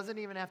 It doesn't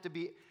even have to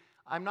be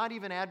I'm not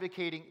even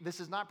advocating, this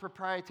is not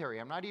proprietary.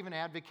 I'm not even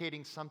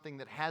advocating something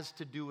that has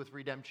to do with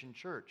Redemption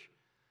Church.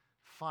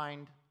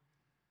 Find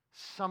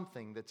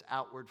something that's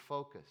outward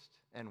focused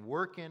and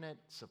work in it,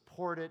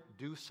 support it,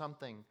 do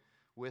something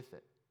with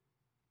it.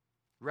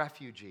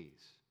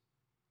 Refugees.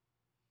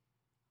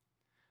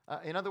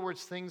 In other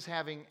words, things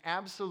having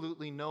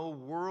absolutely no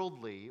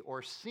worldly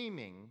or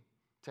seeming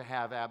to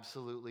have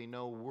absolutely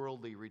no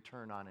worldly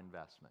return on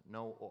investment,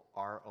 no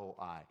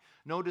ROI,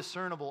 no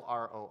discernible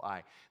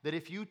ROI. That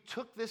if you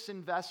took this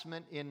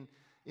investment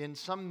in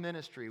some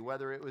ministry,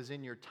 whether it was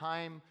in your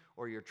time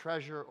or your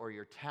treasure or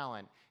your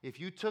talent, if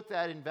you took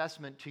that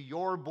investment to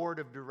your board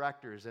of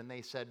directors and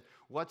they said,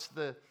 what's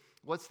the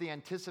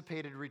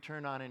anticipated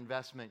return on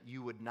investment,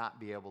 you would not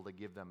be able to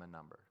give them a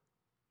number.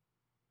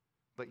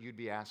 But you'd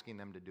be asking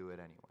them to do it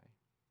anyway.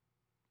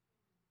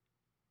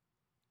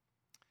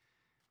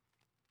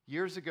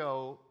 Years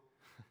ago,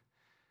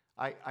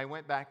 I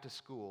went back to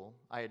school.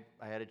 I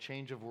had a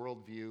change of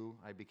worldview.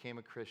 I became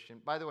a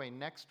Christian. By the way,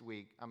 next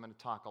week, I'm going to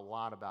talk a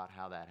lot about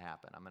how that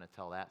happened. I'm going to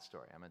tell that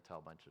story. I'm going to tell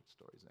a bunch of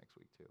stories next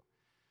week, too.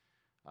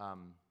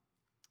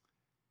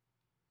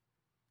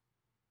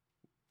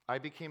 I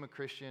became a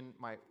Christian.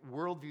 My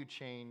worldview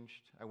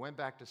changed. I went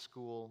back to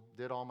school,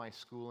 did all my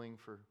schooling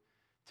for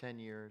 10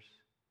 years.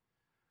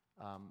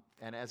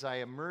 And as I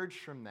emerged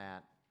from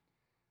that,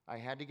 I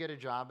had to get a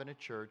job in a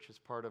church as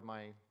part of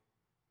my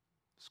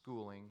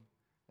schooling,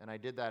 and I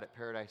did that at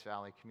Paradise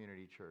Valley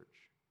Community Church.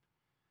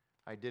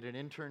 I did an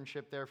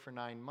internship there for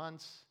 9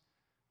 months.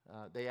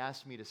 They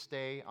asked me to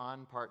stay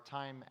on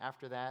part-time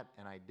after that,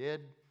 and I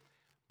did,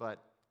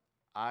 but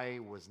I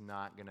was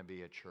not going to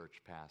be a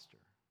church pastor.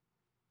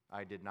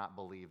 I did not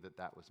believe that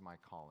that was my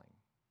calling,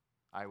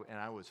 and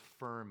I was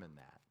firm in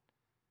that.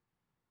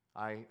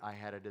 I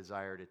had a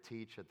desire to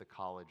teach at the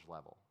college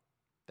level.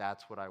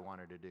 That's what I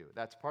wanted to do.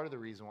 That's part of the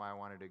reason why I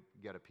wanted to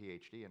get a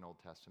PhD in Old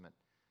Testament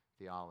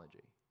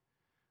theology.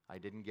 I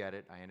didn't get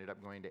it. I ended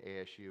up going to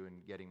ASU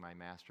and getting my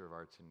Master of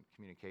Arts in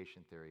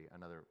Communication Theory,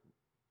 another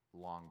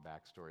long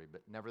backstory.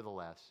 But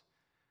nevertheless,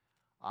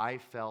 I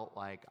felt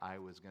like I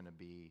was going to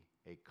be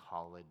a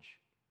college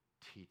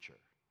teacher.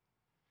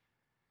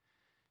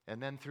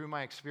 And then through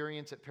my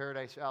experience at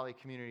Paradise Valley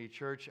Community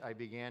Church, I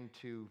began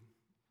to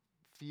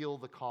feel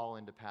the call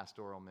into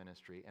pastoral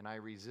ministry, and I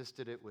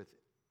resisted it with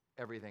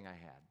everything I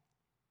had.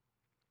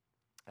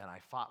 And I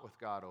fought with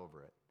God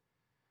over it.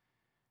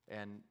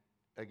 And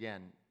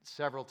again,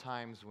 several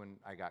times when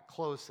I got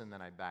close and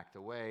then I backed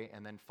away.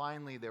 And then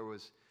finally there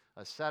was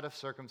a set of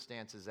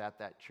circumstances at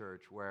that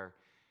church where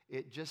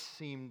it just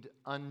seemed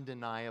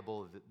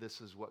undeniable that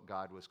this is what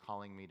God was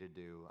calling me to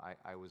do.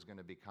 I was going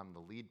to become the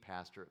lead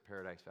pastor at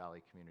Paradise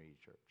Valley Community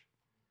Church.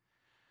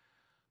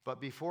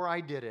 But before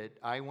I did it,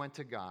 I went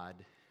to God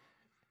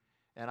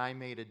and I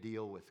made a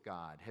deal with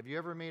God. Have you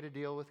ever made a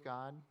deal with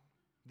God?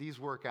 These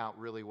work out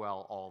really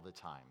well all the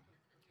time.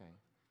 Okay.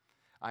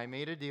 I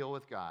made a deal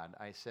with God.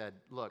 I said,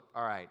 look,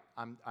 all right,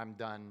 I'm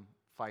done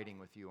fighting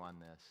with you on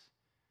this.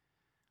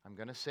 I'm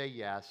going to say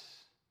yes.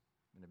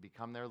 I'm going to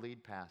become their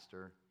lead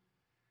pastor.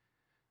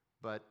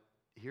 But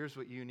here's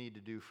what you need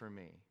to do for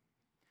me.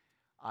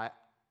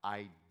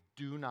 I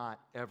do not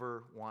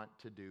ever want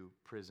to do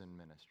prison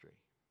ministry.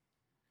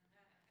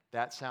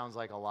 That sounds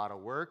like a lot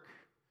of work.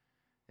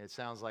 It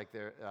sounds like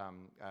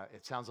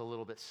it sounds a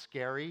little bit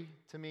scary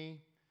to me.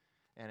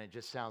 And it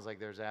just sounds like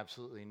there's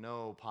absolutely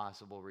no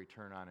possible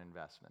return on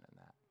investment in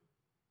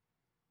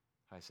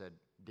that. I said,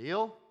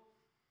 deal?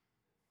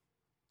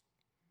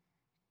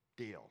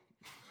 Deal.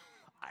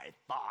 I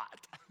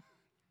thought.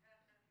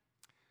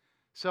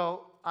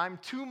 So I'm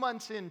 2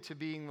 months into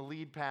being the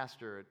lead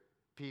pastor at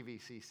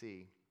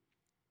PVCC.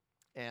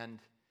 And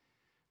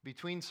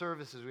between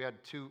services, we had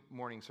 2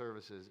 morning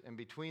services. And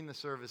between the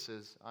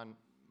services, on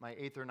my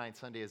 8th or 9th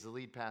Sunday as the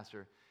lead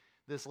pastor,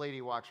 this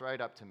lady walks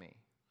right up to me.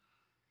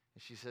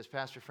 And she says,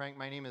 Pastor Frank,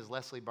 my name is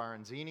Leslie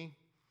Baranzini.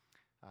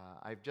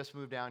 I've just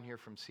moved down here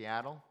from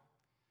Seattle.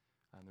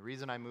 And the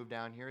reason I moved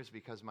down here is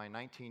because my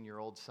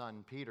 19-year-old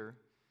son, Peter,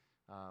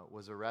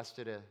 was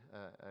arrested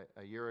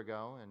a year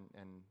ago.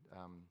 And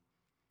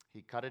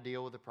he cut a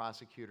deal with the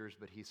prosecutors,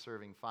 but he's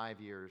serving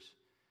 5 years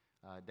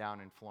down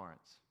in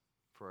Florence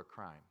for a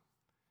crime.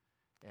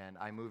 And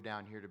I moved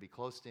down here to be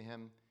close to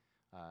him.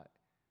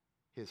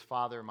 His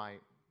father,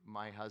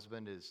 my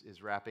husband,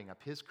 is wrapping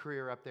up his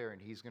career up there,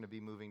 and he's going to be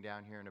moving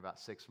down here in about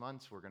 6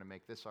 months. We're going to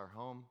make this our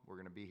home. We're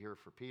going to be here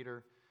for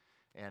Peter.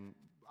 And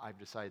I've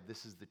decided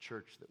this is the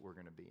church that we're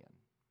going to be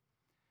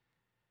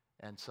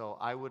in. And so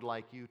I would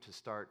like you to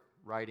start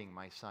writing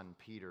my son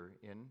Peter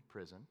in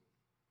prison.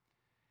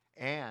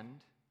 And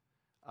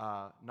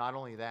not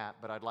only that,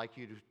 but I'd like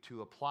you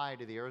to apply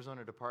to the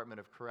Arizona Department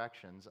of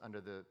Corrections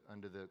under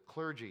the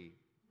clergy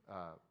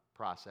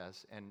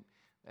process and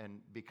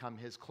become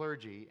his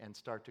clergy and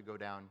start to go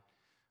down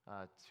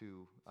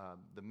to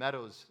the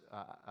Meadows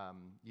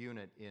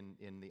unit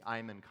in the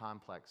Iman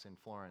complex in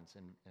Florence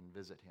and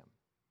visit him.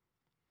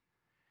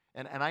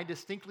 And I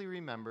distinctly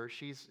remember,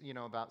 she's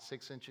about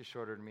 6 inches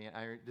shorter than me, and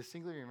I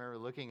distinctly remember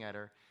looking at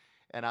her,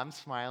 and I'm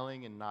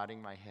smiling and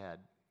nodding my head.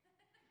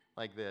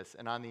 like this.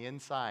 And on the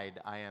inside,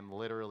 I am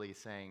literally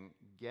saying,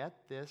 get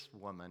this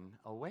woman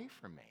away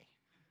from me.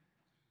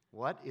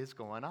 What is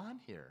going on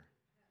here?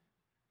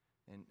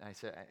 And I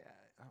said,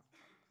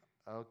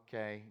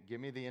 okay, give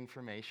me the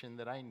information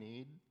that I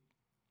need.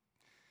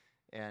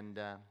 And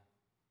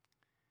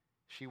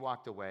she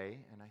walked away,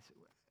 and I said,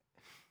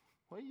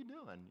 what are you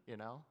doing,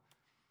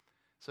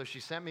 So she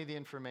sent me the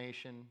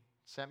information,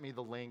 sent me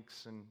the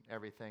links and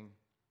everything.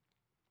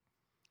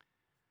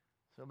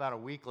 So about a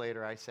week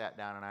later, I sat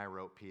down and I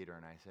wrote Peter,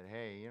 and I said,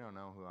 hey, you don't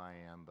know who I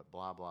am, but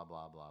blah, blah,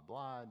 blah, blah,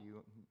 blah.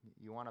 Do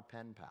you want a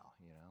pen pal,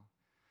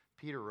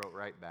 Peter wrote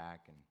right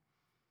back, and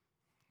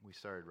we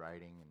started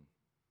writing, and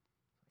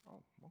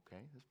oh,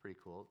 okay, that's pretty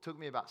cool. It took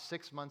me about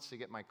 6 months to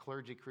get my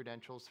clergy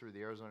credentials through the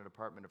Arizona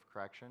Department of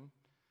Corrections,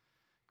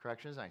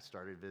 and I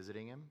started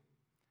visiting him.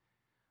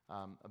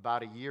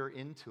 About a year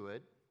into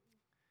it,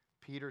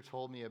 Peter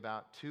told me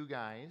about two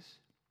guys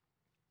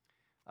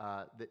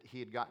that he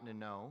had gotten to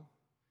know,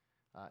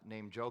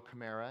 named Joe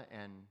Camara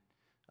and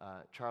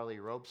Charlie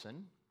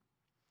Robeson,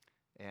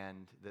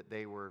 and that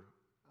they were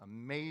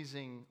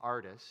amazing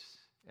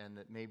artists, and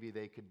that maybe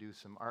they could do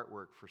some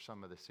artwork for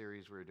some of the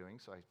series we were doing.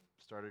 So I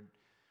started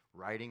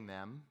writing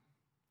them.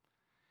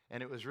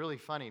 And it was really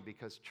funny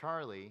because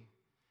Charlie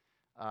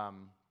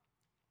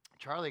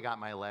got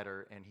my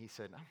letter, and he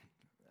said,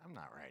 I'm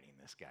not writing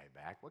this guy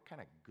back. What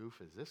kind of goof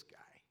is this guy?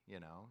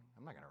 I'm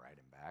not going to write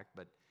him back.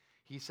 But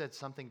he said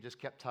something just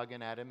kept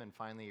tugging at him, and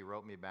finally he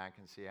wrote me back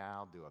and said, yeah,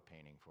 I'll do a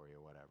painting for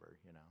you, whatever,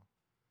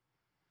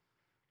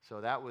 So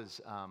that was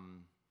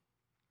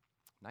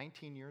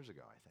 19 years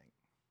ago, I think.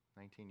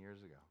 19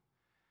 years ago.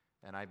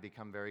 And I've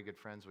become very good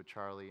friends with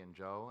Charlie and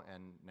Joe,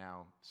 and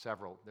now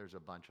there's a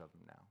bunch of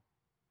them now.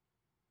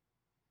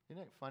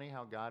 Isn't it funny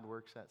how God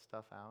works that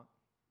stuff out?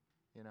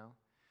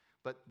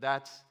 But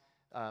that's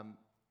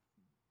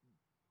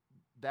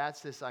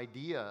this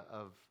idea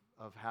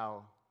of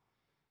how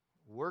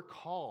we're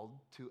called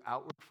to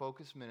outward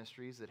focused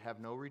ministries that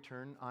have no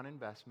return on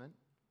investment,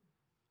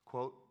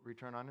 quote,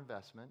 return on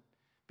investment,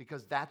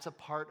 because that's a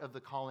part of the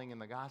calling in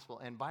the gospel.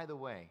 And by the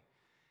way,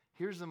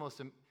 here's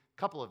the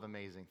couple of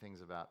amazing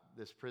things about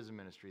this prison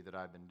ministry that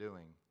I've been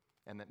doing,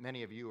 and that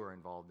many of you are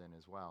involved in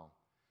as well.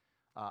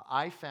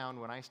 I found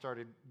when I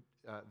started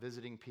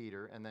visiting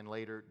Peter, and then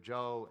later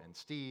Joe and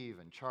Steve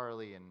and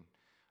Charlie and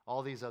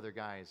all these other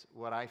guys,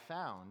 what I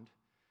found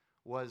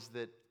was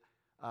that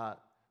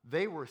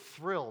they were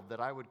thrilled that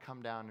I would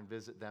come down and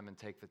visit them and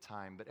take the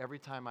time. But every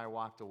time I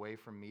walked away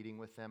from meeting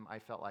with them, I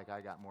felt like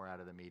I got more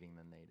out of the meeting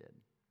than they did.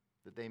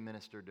 That they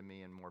ministered to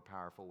me in more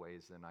powerful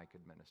ways than I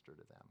could minister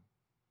to them.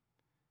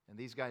 And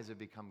these guys have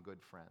become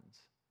good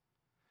friends.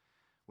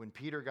 When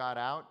Peter got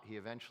out, he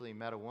eventually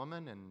met a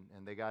woman,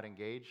 and they got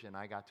engaged, and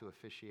I got to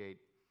officiate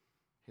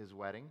his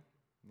wedding.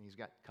 And he's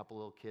got a couple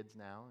little kids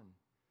now, and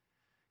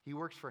he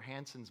works for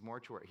Hanson's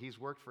Mortuary. He's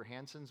worked for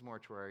Hanson's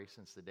Mortuary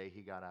since the day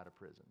he got out of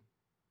prison.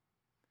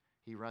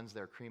 He runs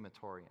their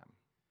crematorium.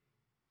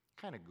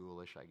 Kind of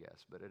ghoulish, I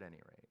guess, but at any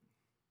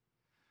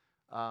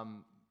rate.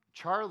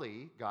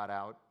 Charlie got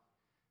out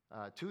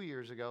 2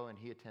 years ago, and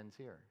he attends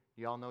here.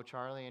 You all know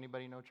Charlie?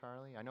 Anybody know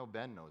Charlie? I know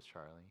Ben knows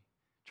Charlie.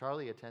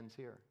 Charlie attends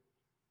here.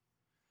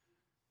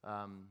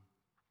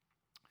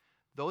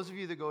 Those of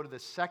you that go to the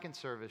second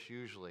service,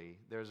 usually,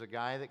 there's a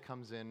guy that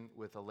comes in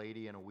with a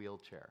lady in a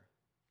wheelchair.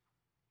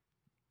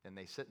 And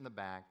they sit in the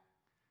back,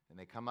 and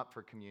they come up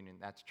for communion.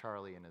 That's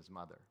Charlie and his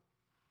mother.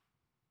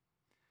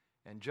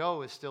 And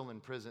Joe is still in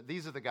prison.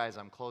 These are the guys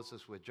I'm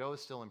closest with. Joe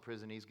is still in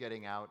prison. He's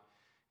getting out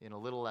in a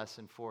little less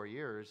than 4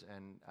 years,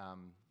 and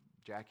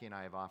Jackie and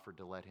I have offered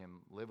to let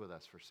him live with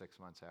us for 6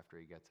 months after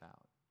he gets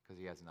out, because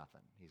he has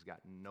nothing. He's got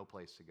no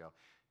place to go.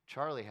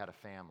 Charlie had a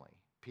family.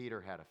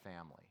 Peter had a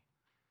family.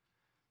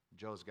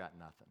 Joe's got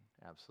nothing,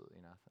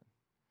 absolutely nothing.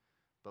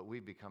 But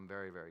we've become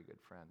very, very good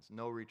friends.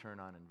 No return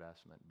on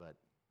investment, but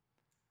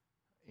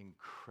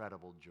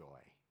incredible joy.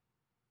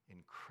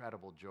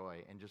 Incredible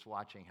joy, and just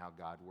watching how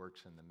God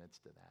works in the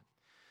midst of that.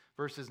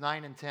 Verses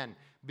 9 and 10,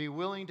 be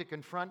willing to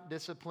confront,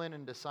 discipline,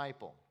 and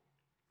disciple.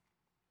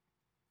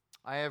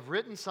 I have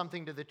written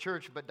something to the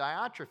church, but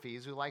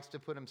Diotrephes, who likes to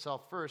put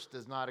himself first,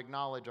 does not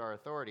acknowledge our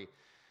authority.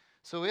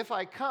 So if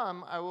I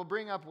come, I will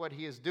bring up what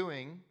he is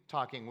doing,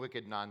 talking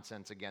wicked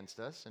nonsense against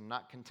us, and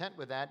not content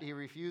with that, he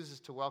refuses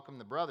to welcome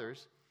the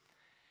brothers,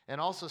 and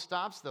also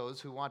stops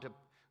those who want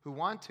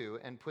to,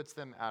 and puts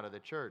them out of the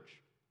church.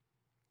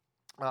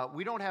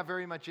 We don't have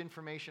very much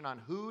information on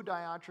who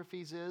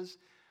Diotrephes is,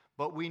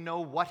 but we know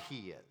what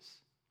he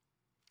is.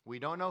 We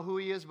don't know who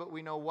he is, but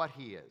we know what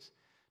he is.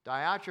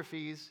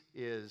 Diotrephes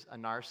is a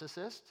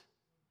narcissist.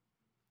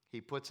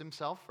 He puts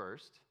himself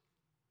first.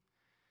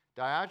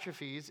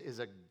 Diotrephes is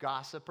a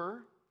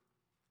gossiper.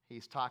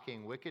 He's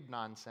talking wicked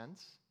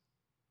nonsense.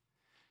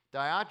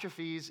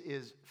 Diotrephes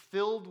is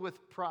filled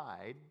with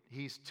pride.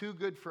 He's too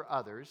good for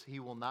others. He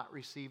will not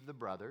receive the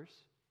brothers.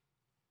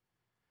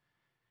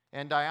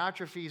 And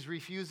Diotrephes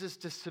refuses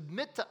to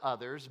submit to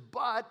others,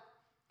 but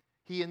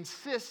he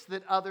insists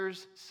that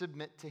others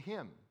submit to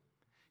him.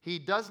 He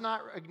does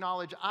not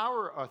acknowledge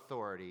our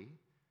authority,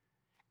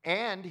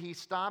 And he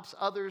stops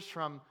others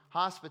from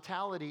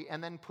hospitality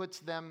and then puts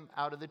them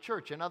out of the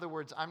church. In other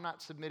words, I'm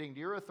not submitting to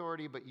your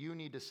authority, but you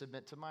need to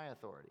submit to my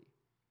authority.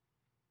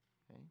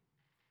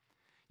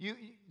 Okay?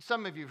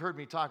 Some of you have heard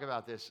me talk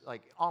about this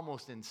like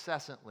almost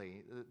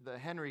incessantly. The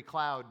Henry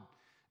Cloud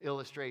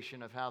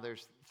illustration of how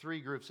there's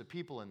three groups of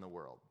people in the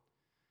world.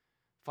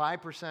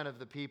 5% of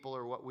the people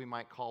are what we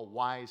might call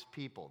wise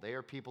people. They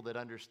are people that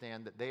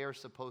understand that they are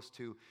supposed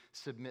to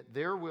submit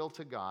their will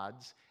to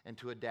God's and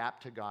to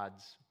adapt to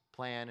God's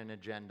plan and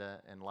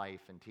agenda and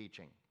life and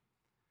teaching.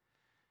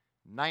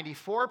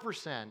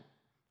 94%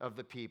 of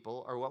the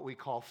people are what we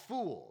call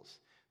fools.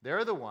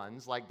 They're the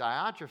ones, like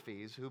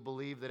Diotrephes, who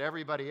believe that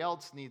everybody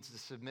else needs to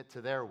submit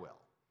to their will.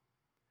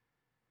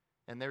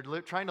 And they're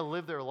trying to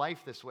live their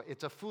life this way.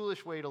 It's a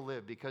foolish way to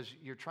live because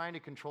you're trying to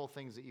control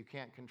things that you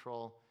can't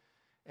control,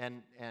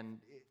 and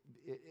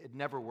it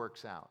never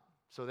works out.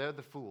 So they're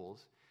the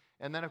fools.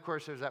 And then, of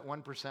course, there's that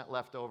 1%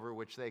 left over,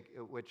 which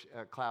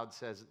Cloud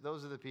says,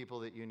 those are the people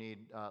that you need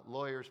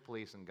lawyers,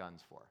 police, and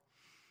guns for.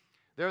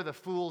 They're the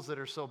fools that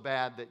are so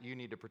bad that you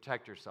need to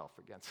protect yourself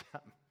against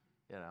them,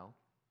 you know.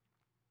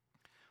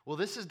 Well,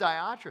 this is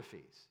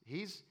Diotrephes.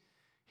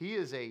 He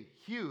is a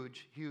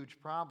huge, huge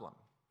problem.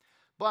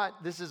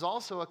 But this is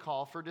also a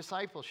call for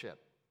discipleship.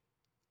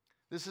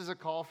 This is a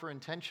call for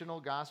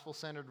intentional,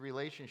 gospel-centered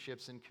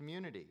relationships in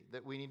community,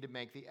 that we need to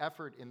make the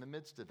effort in the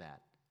midst of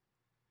that.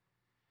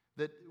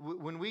 That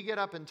when we get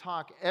up and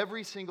talk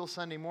every single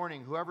Sunday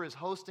morning, whoever is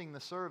hosting the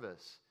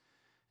service,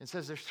 and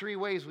says there's 3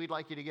 ways we'd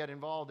like you to get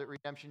involved at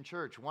Redemption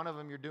Church. One of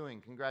them you're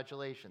doing.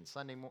 Congratulations.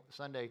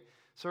 Sunday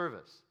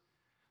service.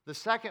 The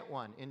second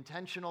one,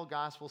 intentional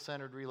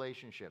gospel-centered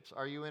relationships.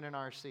 Are you in an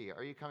RC?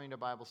 Are you coming to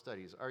Bible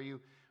studies? Are you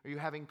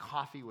having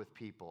coffee with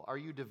people? Are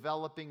you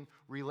developing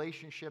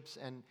relationships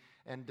and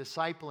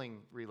discipling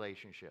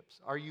relationships?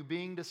 Are you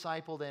being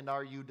discipled, and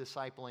are you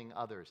discipling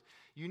others?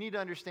 You need to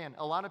understand,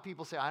 a lot of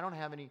people say, I don't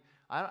have any,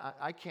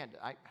 I can't,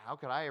 how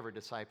could I ever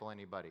disciple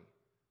anybody?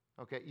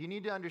 Okay, you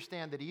need to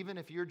understand that even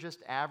if you're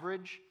just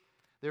average,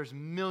 there's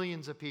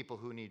millions of people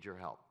who need your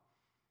help.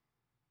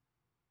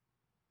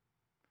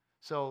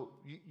 So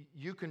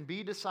you can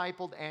be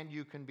discipled and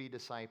you can be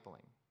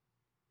discipling.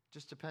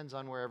 Just depends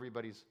on where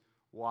everybody's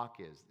walk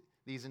is.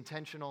 These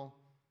intentional,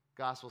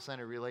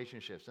 gospel-centered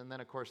relationships. And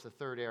then, of course, the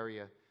third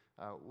area,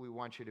 we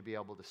want you to be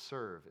able to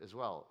serve as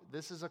well.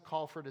 This is a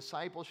call for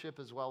discipleship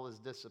as well as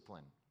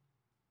discipline.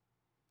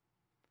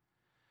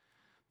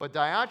 But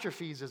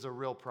Diotrephes is a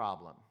real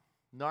problem.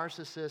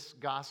 Narcissist,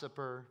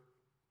 gossiper,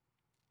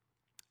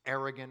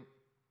 arrogant.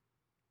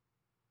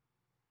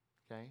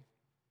 Okay?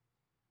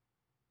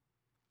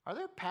 Are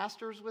there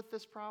pastors with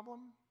this problem?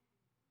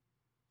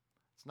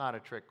 It's not a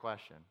trick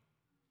question.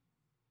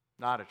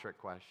 Not a trick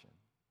question.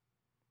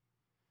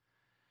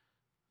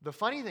 The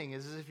funny thing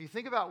is if you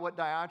think about what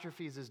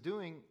Diotrephes is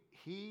doing,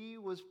 he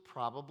was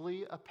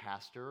probably a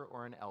pastor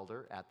or an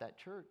elder at that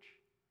church.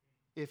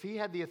 If he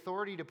had the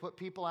authority to put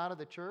people out of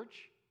the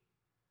church,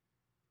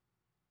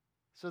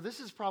 so this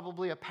is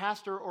probably a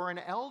pastor or an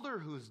elder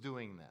who's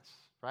doing this,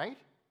 right?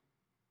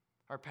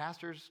 Are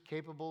pastors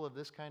capable of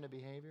this kind of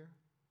behavior?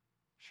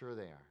 Sure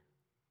they are.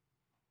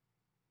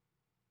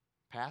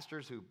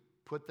 Pastors who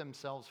put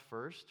themselves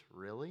first,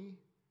 really?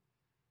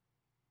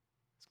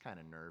 It's kind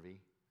of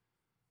nervy.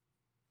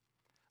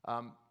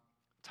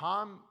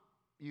 Tom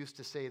used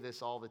to say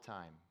this all the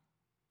time.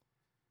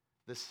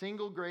 The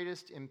single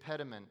greatest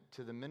impediment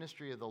to the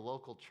ministry of the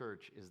local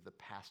church is the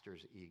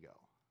pastor's ego.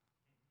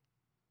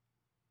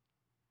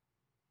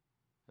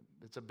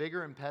 It's a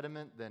bigger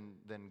impediment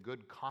than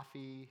good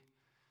coffee,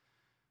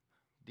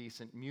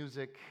 decent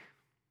music.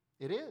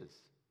 It is.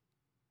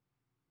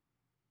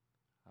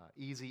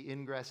 Easy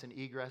ingress and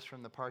egress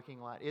from the parking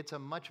lot. It's a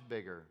much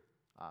bigger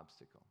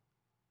obstacle.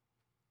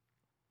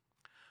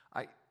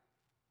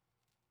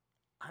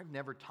 I've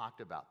never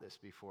talked about this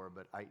before,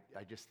 but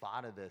I just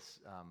thought of this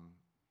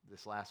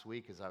this last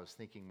week as I was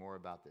thinking more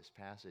about this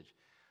passage.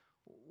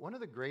 One of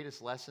the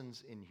greatest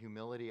lessons in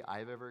humility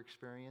I've ever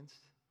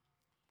experienced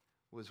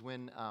was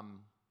when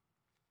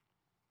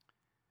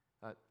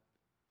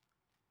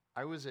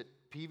I was at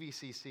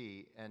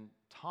PVCC, and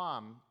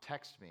Tom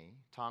texted me,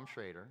 Tom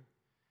Schrader,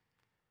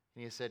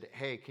 and he said,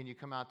 hey, can you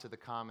come out to the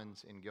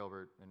Commons in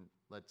Gilbert and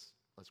let's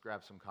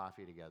grab some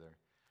coffee together?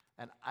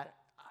 And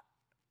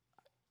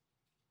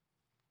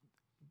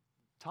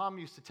Tom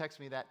used to text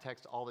me that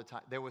text all the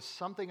time. There was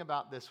something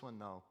about this one,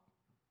 though,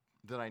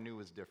 that I knew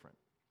was different.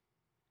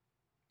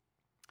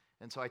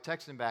 And so I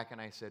texted him back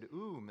and I said,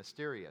 ooh,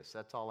 mysterious.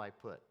 That's all I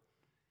put.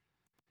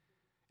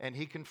 And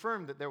he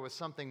confirmed that there was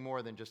something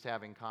more than just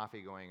having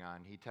coffee going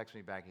on. He texted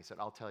me back. He said,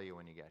 I'll tell you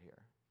when you get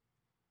here.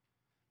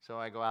 So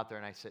I go out there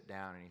and I sit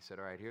down, and he said,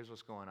 all right, here's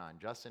what's going on.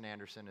 Justin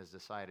Anderson has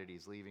decided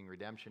he's leaving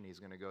Redemption. He's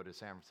going to go to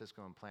San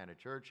Francisco and plant a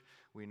church.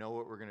 We know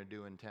what we're going to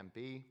do in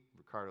Tempe,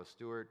 Ricardo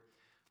Stewart,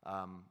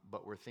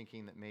 but we're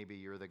thinking that maybe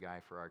you're the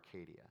guy for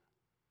Arcadia.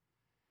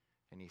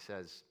 And he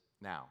says,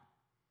 now,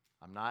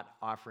 I'm not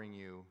offering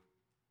you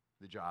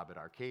the job at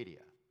Arcadia.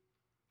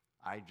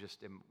 I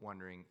just am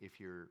wondering if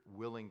you're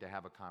willing to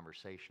have a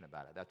conversation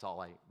about it. That's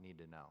all I need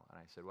to know. And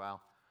I said,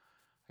 well,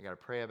 I got to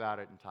pray about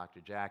it and talk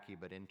to Jackie,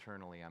 but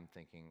internally I'm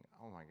thinking,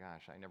 oh my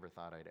gosh, I never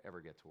thought I'd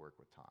ever get to work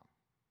with Tom.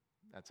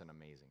 That's an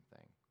amazing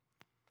thing.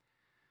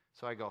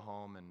 So I go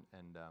home,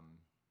 and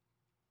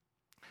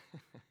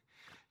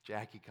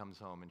Jackie comes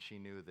home, and she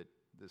knew that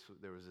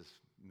there was this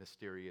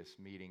mysterious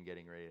meeting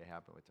getting ready to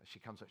happen with. She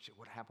comes up, she said,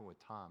 what happened with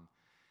Tom?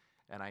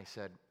 And I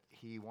said,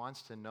 he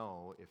wants to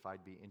know if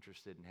I'd be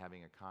interested in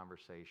having a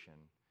conversation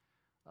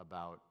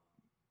about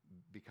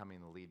becoming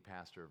the lead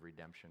pastor of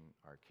Redemption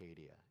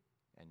Arcadia.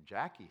 And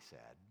Jackie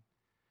said,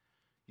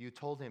 you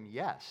told him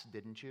yes,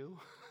 didn't you?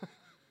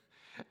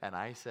 And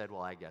I said,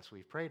 well, I guess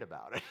we've prayed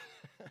about it.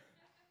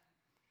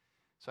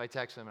 So I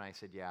texted him and I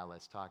said, yeah,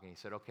 let's talk. And he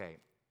said, okay,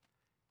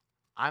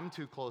 I'm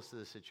too close to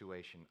the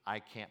situation. I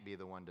can't be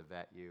the one to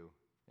vet you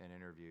and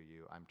interview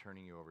you. I'm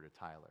turning you over to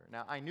Tyler.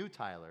 Now, I knew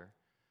Tyler.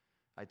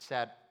 I'd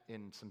sat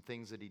in some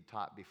things that he'd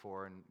taught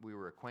before, and we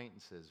were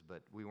acquaintances,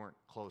 but we weren't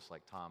close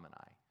like Tom and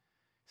I.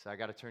 So I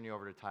got to turn you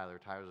over to Tyler.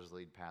 Tyler's the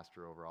lead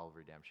pastor over all of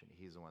Redemption.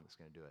 He's the one that's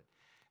going to do it.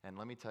 And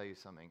let me tell you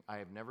something. I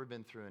have never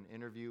been through an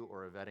interview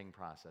or a vetting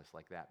process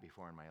like that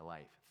before in my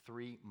life.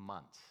 3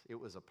 months. It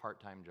was a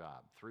part-time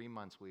job. 3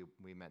 months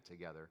we met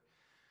together,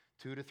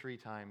 2 to 3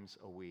 times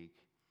a week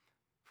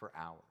for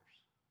hours.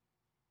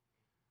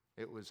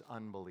 It was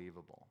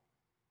unbelievable.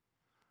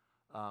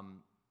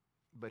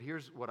 But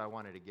here's what I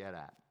wanted to get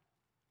at.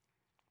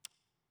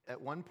 At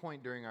one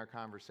point during our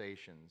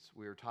conversations,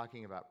 we were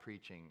talking about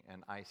preaching,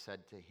 and I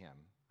said to him,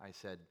 I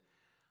said,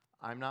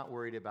 I'm not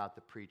worried about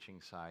the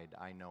preaching side.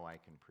 I know I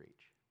can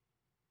preach.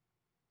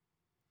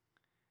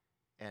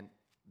 And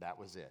that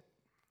was it.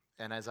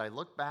 And as I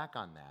look back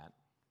on that,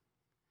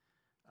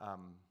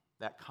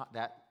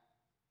 that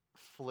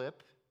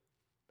flip,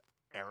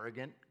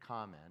 arrogant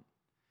comment,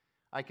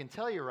 I can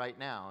tell you right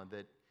now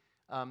that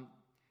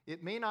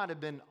it may not have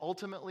been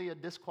ultimately a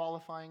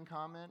disqualifying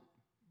comment,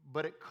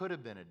 but it could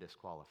have been a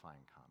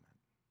disqualifying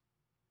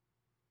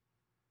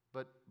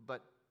comment.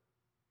 But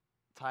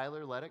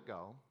Tyler let it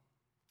go.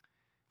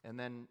 And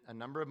then a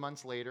number of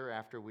months later,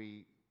 after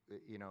we,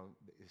 he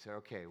said,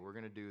 okay, we're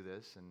going to do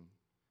this, and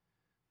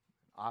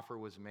offer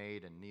was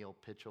made, and Neil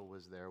Pitchell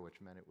was there,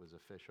 which meant it was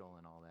official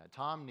and all that.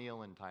 Tom,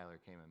 Neil, and Tyler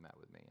came and met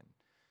with me and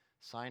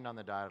signed on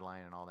the dotted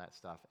line and all that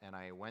stuff. And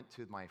I went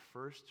to my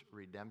first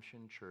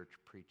Redemption Church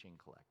preaching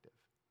collective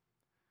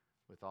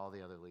with all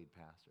the other lead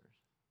pastors.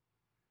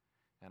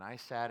 And I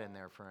sat in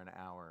there for an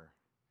hour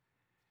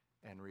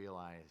and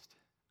realized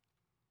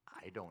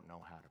I don't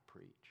know how to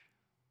preach.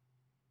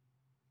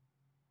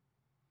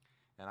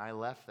 And I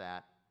left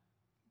that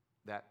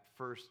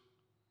first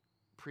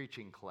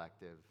preaching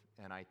collective,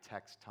 and I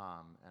text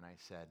Tom, and I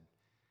said,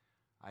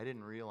 I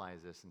didn't realize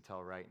this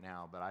until right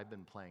now, but I've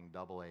been playing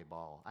AA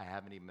ball. I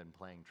haven't even been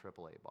playing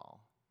AAA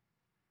ball.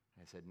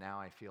 I said, now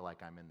I feel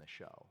like I'm in the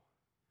show.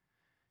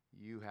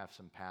 You have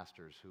some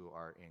pastors who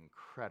are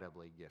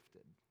incredibly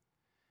gifted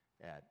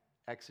at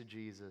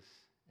exegesis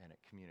and at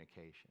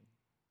communication.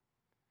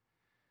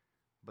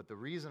 But the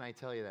reason I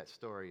tell you that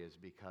story is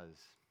because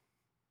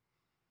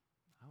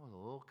I was a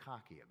little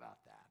cocky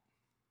about that.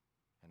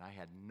 And I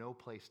had no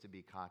place to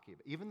be cocky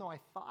about. Even though I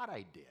thought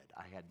I did,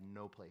 I had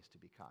no place to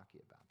be cocky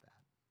about that.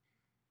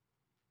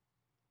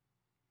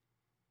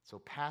 So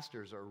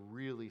pastors are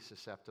really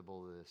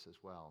susceptible to this as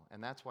well.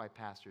 And that's why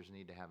pastors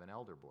need to have an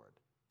elder board.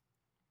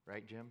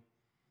 Right, Jim?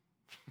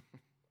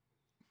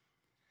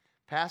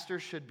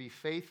 Pastors should be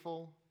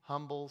faithful,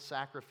 humble,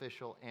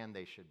 sacrificial, and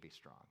they should be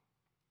strong.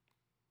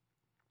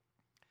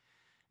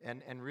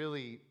 And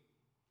really,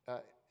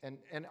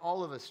 and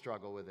all of us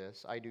struggle with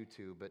this. I do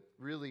too. But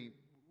really,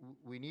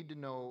 we need to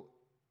know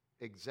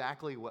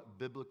exactly what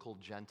biblical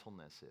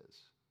gentleness is.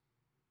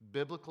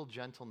 Biblical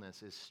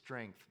gentleness is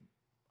strength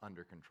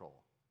under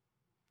control.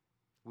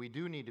 We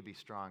do need to be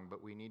strong,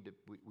 but we need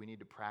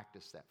to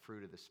practice that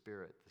fruit of the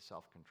Spirit, the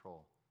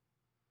self-control.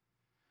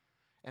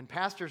 And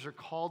pastors are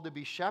called to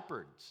be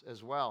shepherds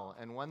as well.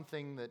 And one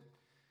thing that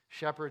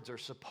shepherds are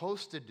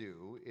supposed to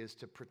do is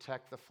to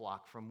protect the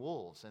flock from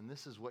wolves. And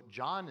this is what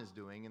John is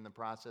doing in the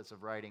process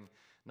of writing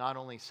not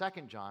only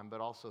 2 John,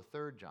 but also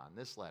 3 John,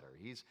 this letter.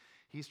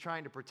 He's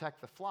trying to protect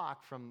the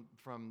flock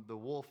from the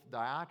wolf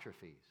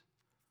Diotrephes.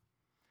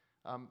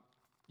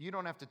 You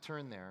don't have to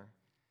turn there.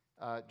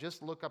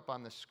 Just look up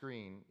on the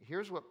screen.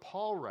 Here's what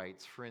Paul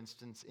writes, for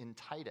instance, in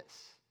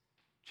Titus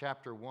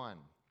chapter 1.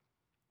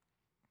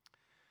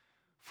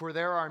 For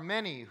there are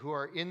many who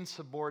are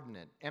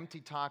insubordinate,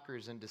 empty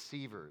talkers and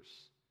deceivers,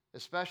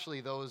 especially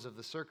those of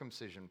the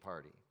circumcision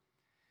party.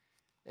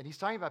 And he's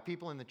talking about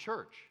people in the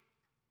church.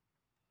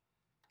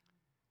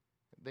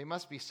 They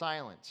must be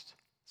silenced,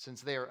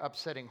 since they are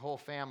upsetting whole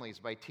families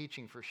by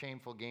teaching for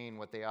shameful gain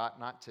what they ought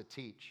not to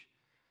teach.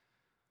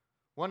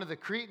 One of the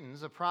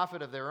Cretans, a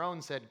prophet of their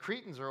own, said,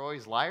 Cretans are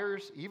always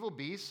liars, evil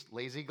beasts,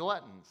 lazy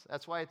gluttons.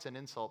 That's why it's an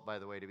insult, by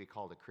the way, to be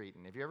called a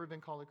Cretan. Have you ever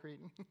been called a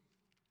Cretan? Okay.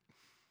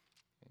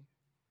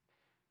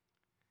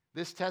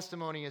 This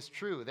testimony is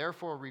true.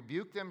 Therefore,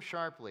 rebuke them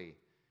sharply.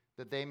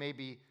 that they may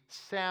be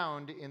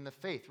sound in the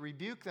faith.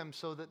 Rebuke them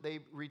so that they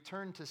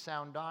return to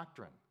sound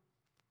doctrine,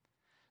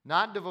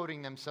 not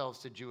devoting themselves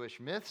to Jewish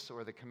myths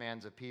or the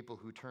commands of people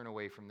who turn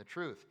away from the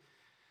truth.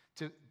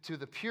 To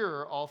the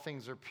pure, all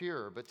things are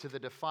pure, but to the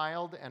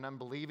defiled and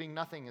unbelieving,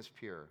 nothing is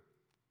pure.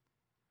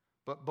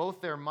 But both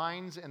their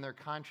minds and their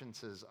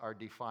consciences are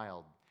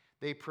defiled.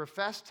 They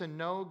profess to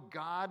know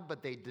God,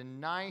 but they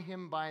deny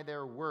him by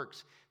their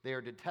works. They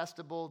are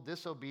detestable,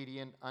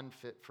 disobedient,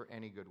 unfit for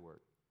any good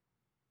work.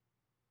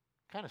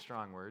 Kind of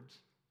strong words.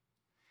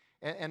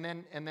 And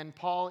then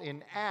Paul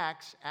in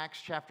Acts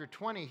chapter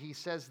 20, he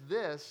says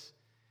this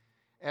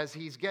as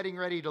he's getting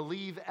ready to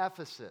leave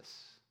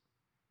Ephesus,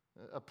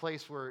 a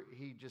place where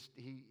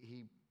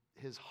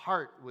his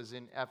heart was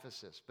in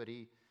Ephesus. But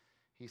he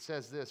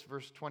says this,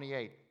 verse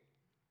 28.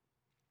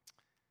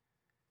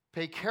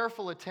 Pay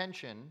careful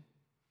attention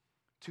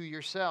to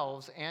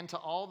yourselves and to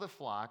all the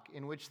flock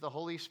in which the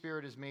Holy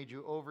Spirit has made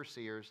you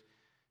overseers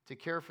to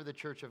care for the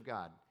church of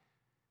God.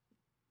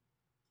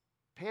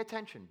 Pay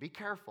attention. Be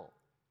careful.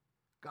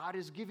 God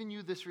has given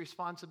you this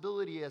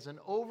responsibility as an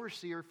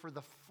overseer for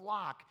the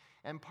flock,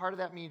 and part of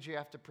that means you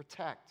have to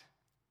protect,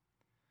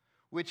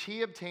 which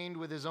he obtained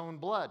with his own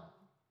blood.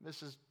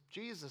 This is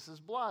Jesus'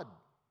 blood.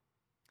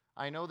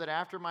 I know that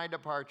after my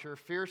departure,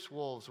 fierce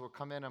wolves will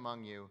come in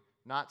among you,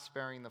 not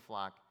sparing the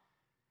flock.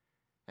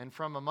 And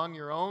from among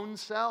your own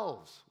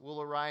selves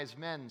will arise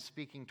men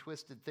speaking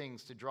twisted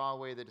things to draw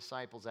away the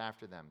disciples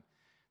after them.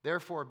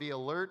 Therefore, be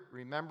alert,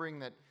 remembering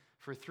that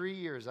for 3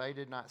 years I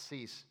did not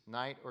cease,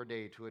 night or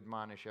day, to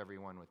admonish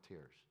everyone with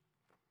tears.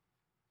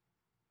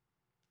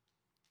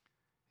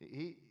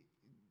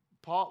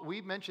 Paul, we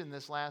mentioned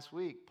this last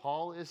week.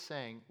 Paul is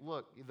saying,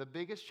 look, the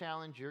biggest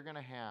challenge you're going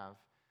to have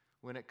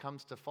when it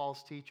comes to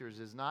false teachers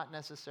is not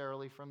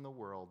necessarily from the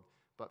world,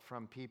 but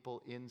from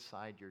people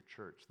inside your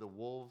church. The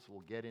wolves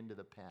will get into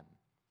the pen.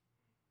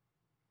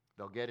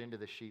 They'll get into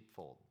the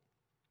sheepfold.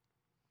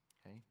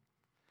 Okay?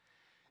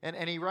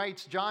 And he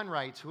writes, John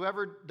writes,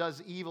 whoever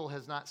does evil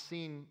has not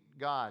seen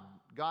God.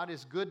 God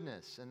is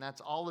goodness, and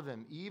that's all of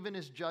him, even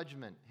his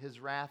judgment, his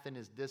wrath, and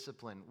his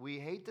discipline. We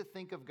hate to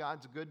think of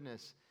God's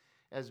goodness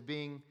as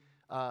being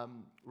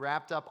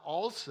wrapped up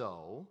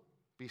also,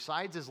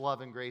 besides his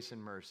love and grace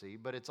and mercy,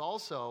 but it's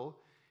also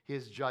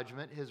his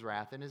judgment, his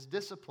wrath, and his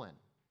discipline.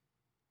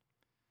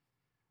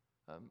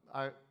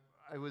 I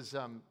was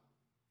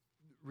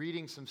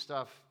reading some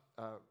stuff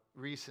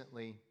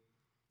recently,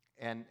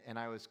 and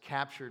I was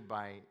captured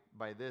by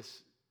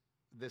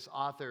this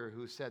author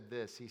who said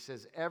this. He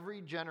says,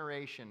 every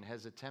generation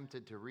has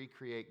attempted to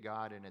recreate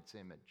God in its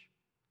image.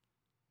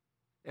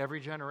 Every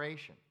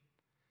generation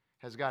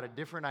has got a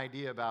different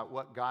idea about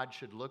what God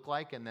should look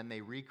like, and then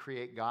they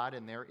recreate God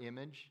in their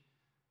image.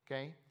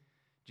 Okay?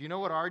 Do you know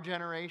what our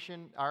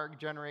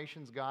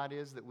generation's God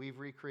is that we've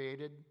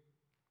recreated?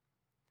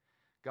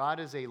 God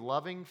is a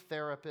loving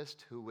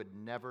therapist who would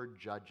never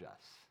judge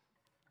us.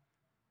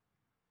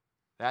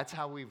 That's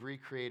how we've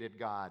recreated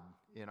God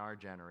in our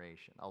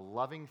generation. A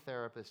loving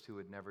therapist who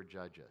would never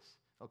judge us.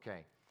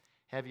 Okay,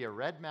 have you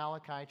read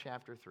Malachi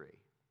chapter 3?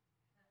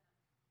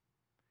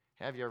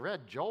 Have you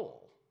read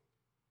Joel?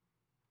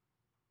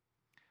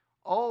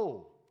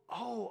 Oh,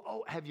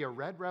 have you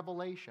read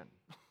Revelation?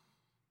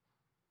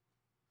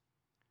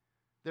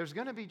 There's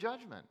going to be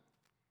judgment.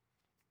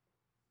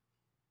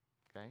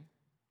 Okay?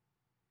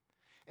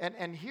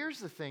 And here's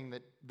the thing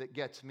that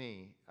gets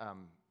me.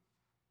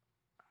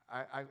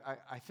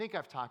 I think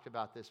I've talked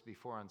about this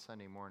before on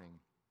Sunday morning.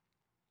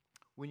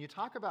 When you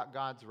talk about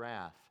God's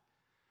wrath,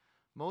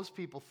 most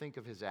people think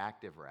of his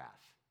active wrath.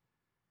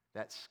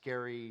 That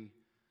scary,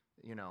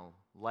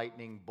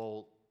 lightning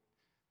bolt,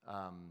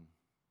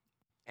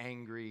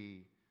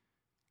 angry,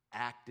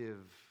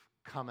 active,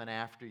 coming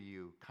after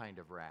you kind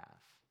of wrath,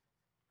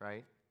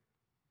 right?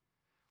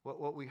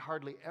 What we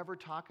hardly ever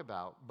talk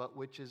about, but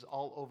which is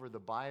all over the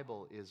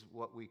Bible, is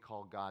what we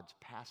call God's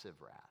passive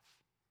wrath.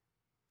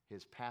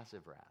 His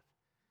passive wrath.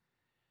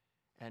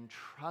 And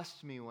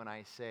trust me when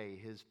I say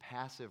his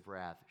passive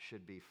wrath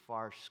should be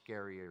far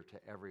scarier to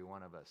every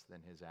one of us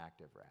than his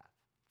active wrath.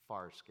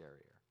 Far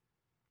scarier.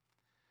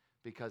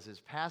 Because his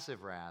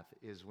passive wrath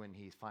is when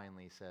he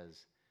finally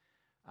says,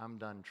 I'm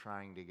done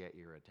trying to get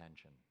your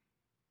attention.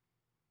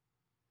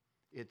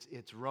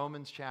 It's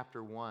Romans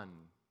chapter 1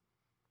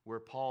 where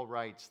Paul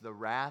writes, the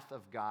wrath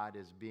of God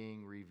is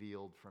being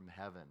revealed from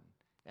heaven.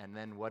 And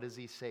then what does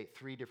he say?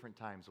 3 different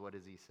times, what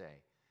does he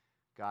say?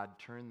 God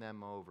turned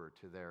them over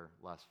to their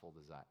lustful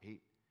desire.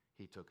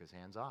 He took his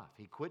hands off.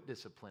 He quit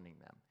disciplining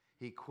them.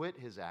 He quit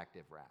his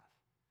active wrath.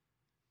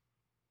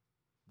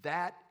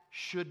 That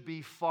should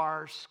be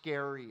far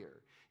scarier.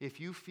 If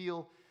you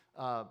feel,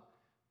 and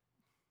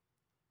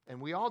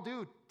we all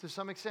do to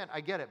some extent,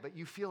 I get it, but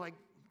you feel like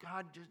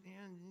God just,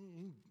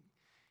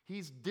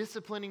 he's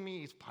disciplining me,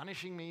 he's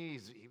punishing me,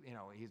 he's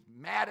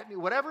mad at me,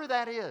 whatever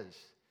that is,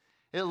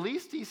 at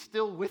least he's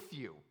still with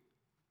you.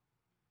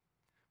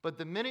 But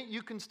the minute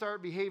you can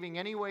start behaving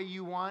any way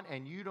you want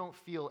and you don't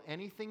feel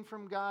anything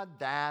from God,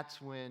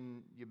 that's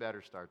when you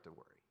better start to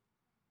worry.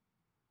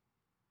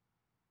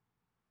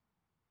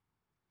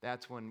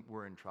 that's when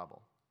we're in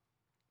trouble.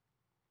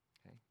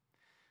 Okay?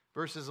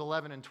 Verses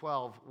 11 and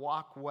 12,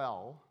 walk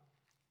well.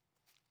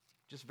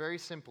 Just very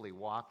simply,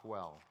 walk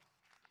well.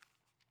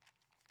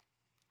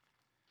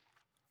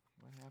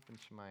 What happened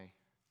to my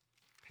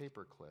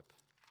paper clip?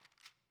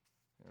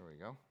 There we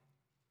go.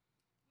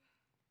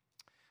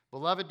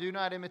 Beloved, do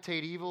not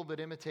imitate evil, but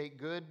imitate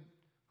good.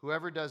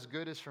 Whoever does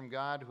good is from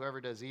God. Whoever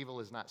does evil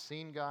has not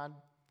seen God.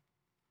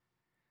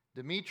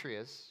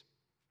 Demetrius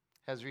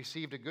has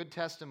received a good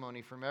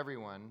testimony from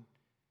everyone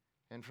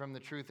and from the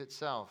truth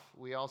itself.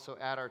 We also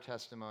add our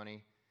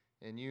testimony,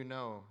 and you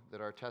know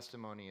that our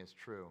testimony is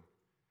true.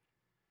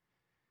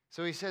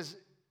 So he says,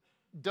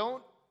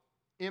 don't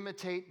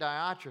imitate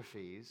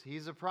Diotrephes.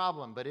 He's a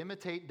problem, but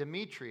imitate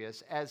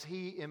Demetrius as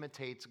he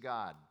imitates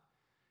God.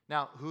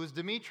 Now, who's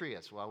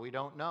Demetrius? Well, we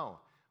don't know,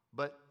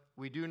 but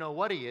we do know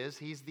what he is.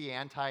 He's the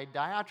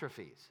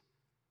anti-Diotrephes.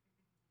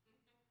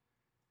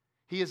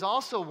 He is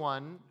also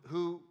one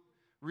who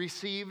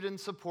received and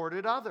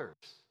supported others.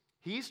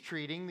 He's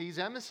treating these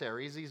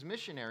emissaries, these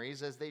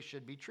missionaries, as they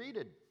should be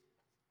treated.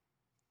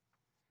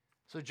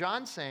 So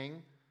John's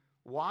saying,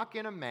 walk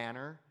in a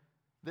manner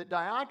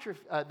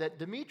that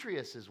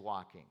Demetrius is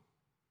walking.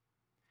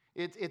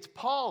 It's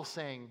Paul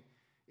saying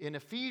in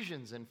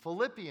Ephesians and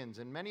Philippians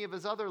and many of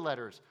his other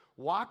letters,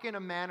 walk in a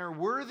manner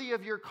worthy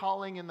of your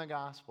calling in the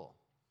gospel.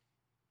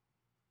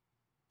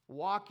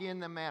 Walk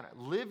in the manner,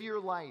 live your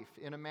life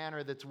in a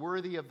manner that's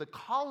worthy of the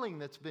calling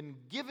that's been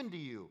given to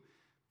you,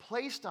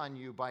 placed on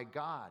you by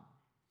God.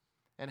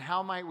 And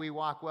how might we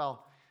walk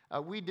well?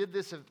 We did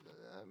this a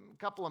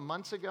couple of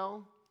months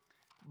ago,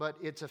 but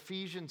it's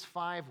Ephesians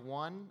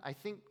 5:1. I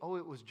think,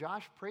 it was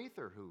Josh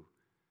Prather who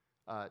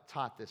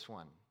taught this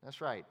one.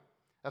 That's right.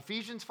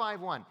 Ephesians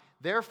 5:1.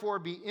 Therefore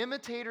be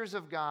imitators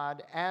of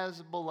God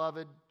as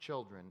beloved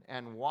children,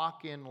 and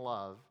walk in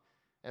love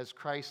as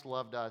Christ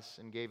loved us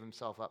and gave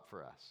himself up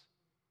for us.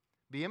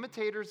 Be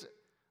imitators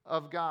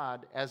of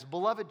God as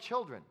beloved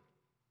children.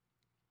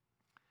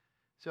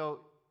 So,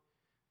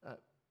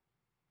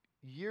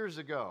 years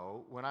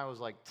ago, when I was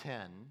like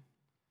 10,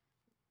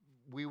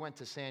 we went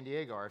to San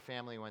Diego. Our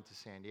family went to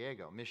San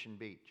Diego, Mission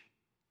Beach.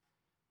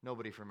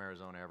 Nobody from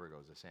Arizona ever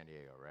goes to San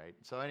Diego, right?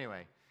 So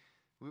anyway,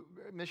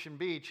 Mission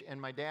Beach, and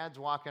my dad's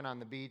walking on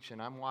the beach,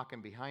 and I'm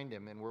walking behind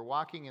him, and we're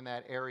walking in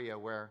that area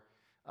where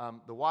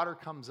the water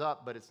comes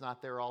up, but it's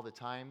not there all the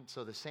time.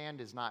 So the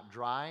sand is not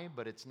dry,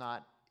 but it's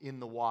not in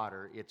the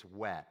water. It's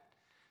wet.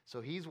 So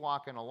he's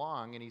walking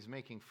along, and he's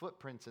making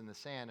footprints in the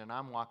sand, and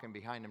I'm walking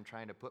behind him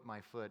trying to put my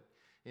foot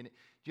in it.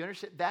 Do you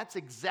understand? That's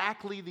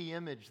exactly the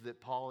image that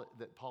Paul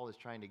is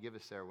trying to give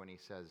us there when he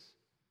says,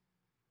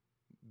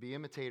 be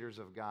imitators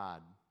of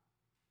God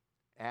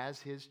as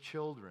his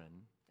children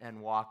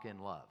and walk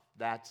in love.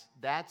 That's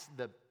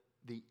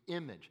the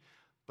image,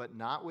 but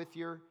not with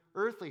your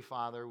earthly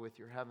father, with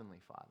your heavenly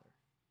Father.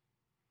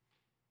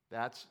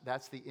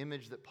 That's the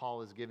image that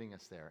Paul is giving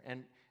us there.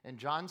 And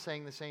John's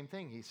saying the same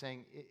thing. He's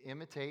saying,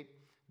 imitate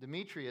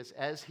Demetrius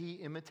as he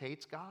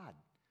imitates God.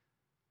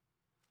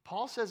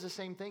 Paul says the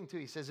same thing too.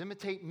 He says,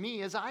 imitate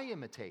me as I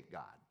imitate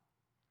God.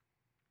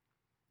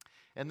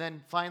 And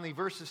then finally,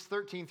 verses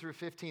 13 through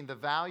 15, the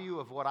value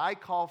of what I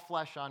call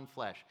flesh on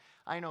flesh.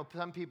 I know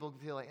some people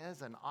feel like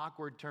that's an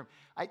awkward term.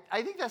 I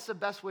think that's the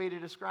best way to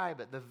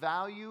describe it. The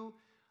value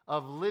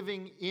of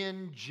living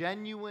in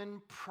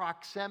genuine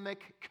proxemic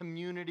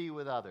community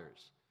with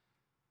others.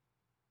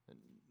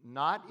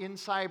 Not in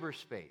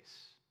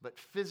cyberspace, but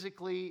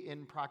physically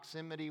in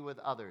proximity with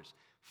others.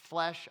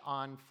 Flesh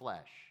on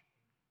flesh.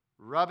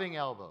 Rubbing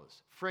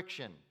elbows,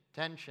 friction,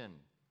 tension,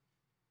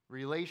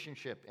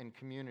 relationship, and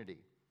community.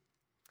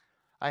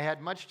 I had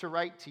much to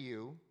write to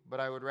you, but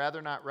I would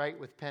rather not write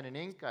with pen and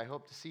ink. I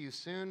hope to see you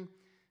soon,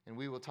 and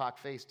we will talk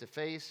face to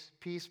face.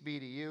 Peace be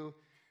to you.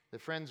 The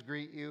friends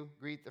greet you.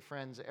 Greet the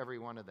friends, every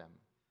one of them.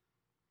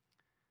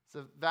 It's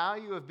the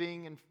value of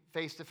being in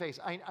face to face.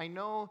 I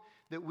know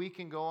that we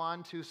can go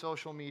on to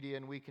social media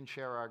and we can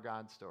share our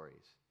God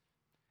stories.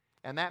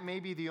 And that may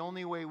be the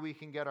only way we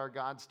can get our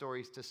God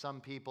stories to some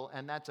people,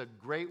 and that's a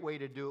great way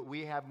to do it.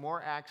 We have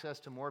more access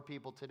to more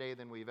people today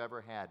than we've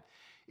ever had.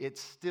 It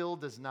still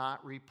does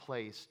not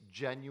replace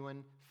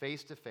genuine,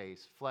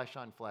 face-to-face,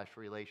 flesh-on-flesh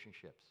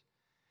relationships.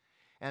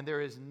 And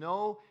there is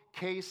no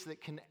case that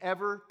can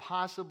ever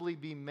possibly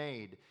be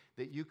made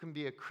that you can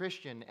be a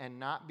Christian and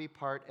not be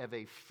part of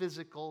a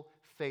physical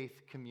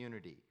faith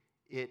community.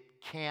 It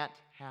can't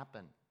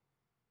happen.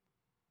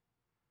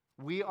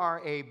 We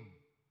are a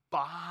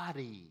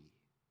body.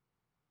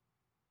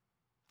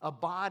 A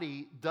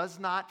body does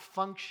not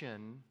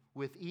function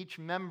with each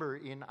member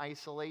in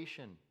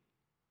isolation.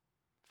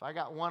 If I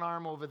got one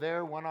arm over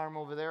there,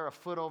 a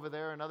foot over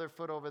there, another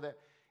foot over there,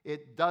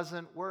 it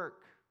doesn't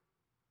work.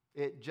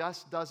 It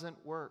just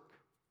doesn't work.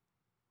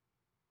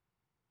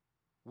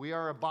 We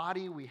are a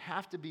body. We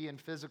have to be in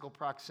physical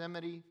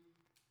proximity.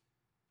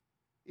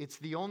 It's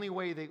the only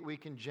way that we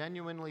can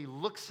genuinely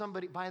look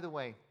somebody. By the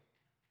way,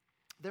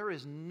 there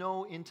is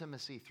no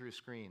intimacy through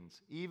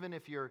screens, even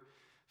if you're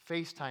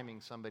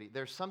FaceTiming somebody.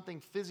 There's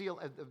something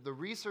the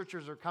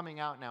researchers are coming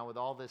out now with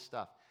all this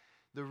stuff.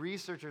 The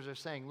researchers are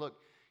saying, look,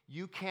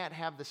 you can't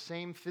have the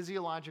same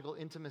physiological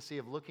intimacy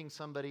of looking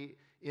somebody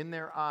in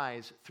their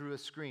eyes through a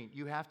screen.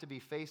 You have to be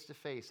face to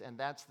face, and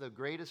that's the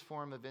greatest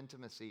form of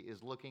intimacy,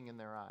 is looking in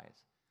their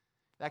eyes.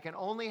 That can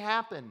only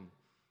happen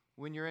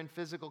when you're in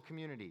physical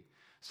community.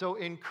 So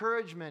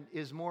encouragement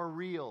is more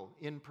real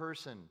in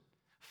person.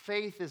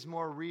 Faith is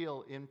more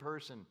real in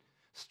person.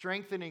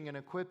 Strengthening and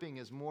equipping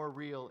is more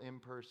real in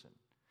person.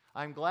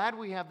 I'm glad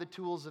we have the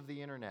tools of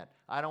the internet.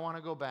 I don't want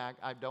to go back.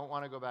 I don't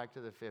want to go back to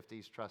the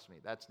 50s. Trust me,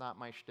 that's not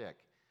my shtick.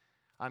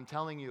 I'm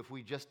telling you, if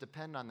we just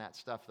depend on that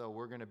stuff, though,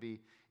 we're going to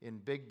be in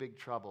big, big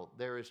trouble.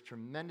 There is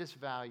tremendous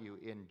value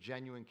in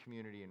genuine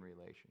community and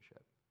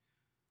relationship.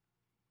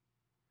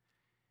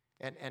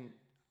 And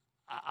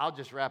I'll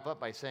just wrap up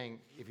by saying,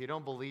 if you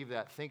don't believe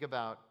that, think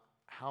about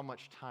how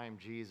much time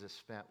Jesus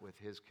spent with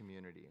his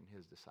community and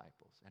his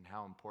disciples and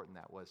how important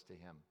that was to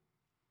him.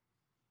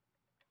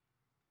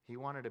 He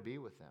wanted to be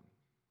with them.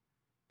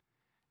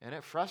 And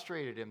it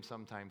frustrated him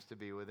sometimes to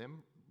be with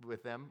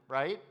them,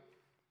 right?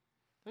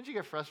 Don't you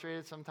get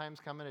frustrated sometimes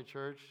coming to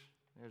church?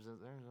 There's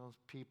those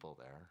people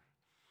there.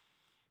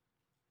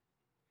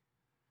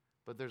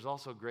 But there's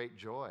also great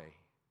joy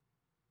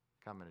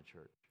coming to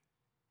church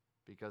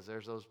because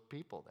there's those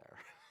people there.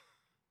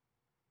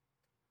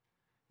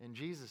 And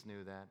Jesus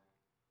knew that.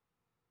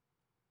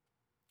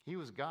 He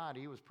was God,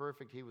 he was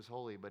perfect, he was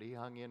holy, but he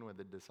hung in with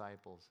the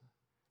disciples.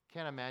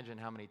 Can't imagine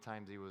how many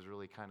times he was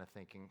really kind of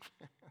thinking,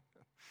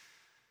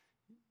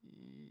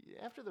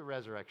 after the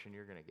resurrection,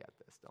 you're going to get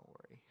this, don't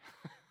worry.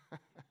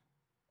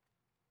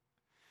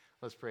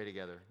 Let's pray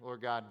together.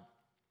 Lord God,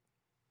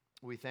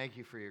 we thank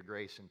you for your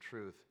grace and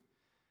truth.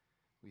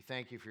 We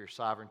thank you for your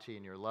sovereignty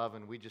and your love,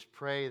 and we just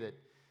pray that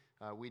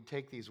we'd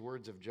take these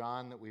words of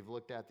John that we've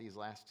looked at these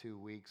last 2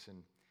 weeks,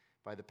 and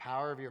by the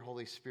power of your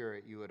Holy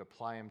Spirit, you would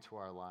apply them to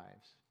our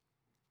lives.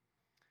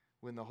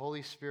 When the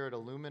Holy Spirit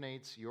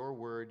illuminates your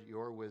word,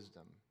 your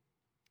wisdom,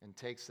 and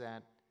takes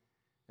that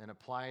and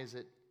applies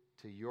it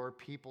to your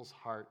people's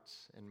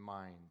hearts and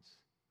minds,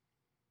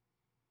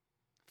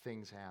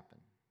 things happen.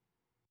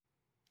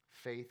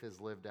 Faith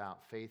is lived out.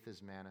 Faith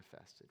is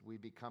manifested. We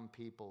become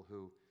people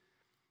who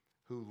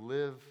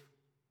live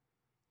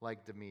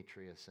like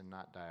Demetrius and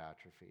not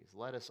Diotrephes.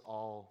 Let us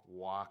all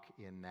walk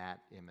in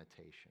that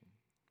imitation.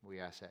 We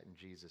ask that in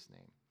Jesus'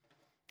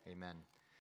 name. Amen.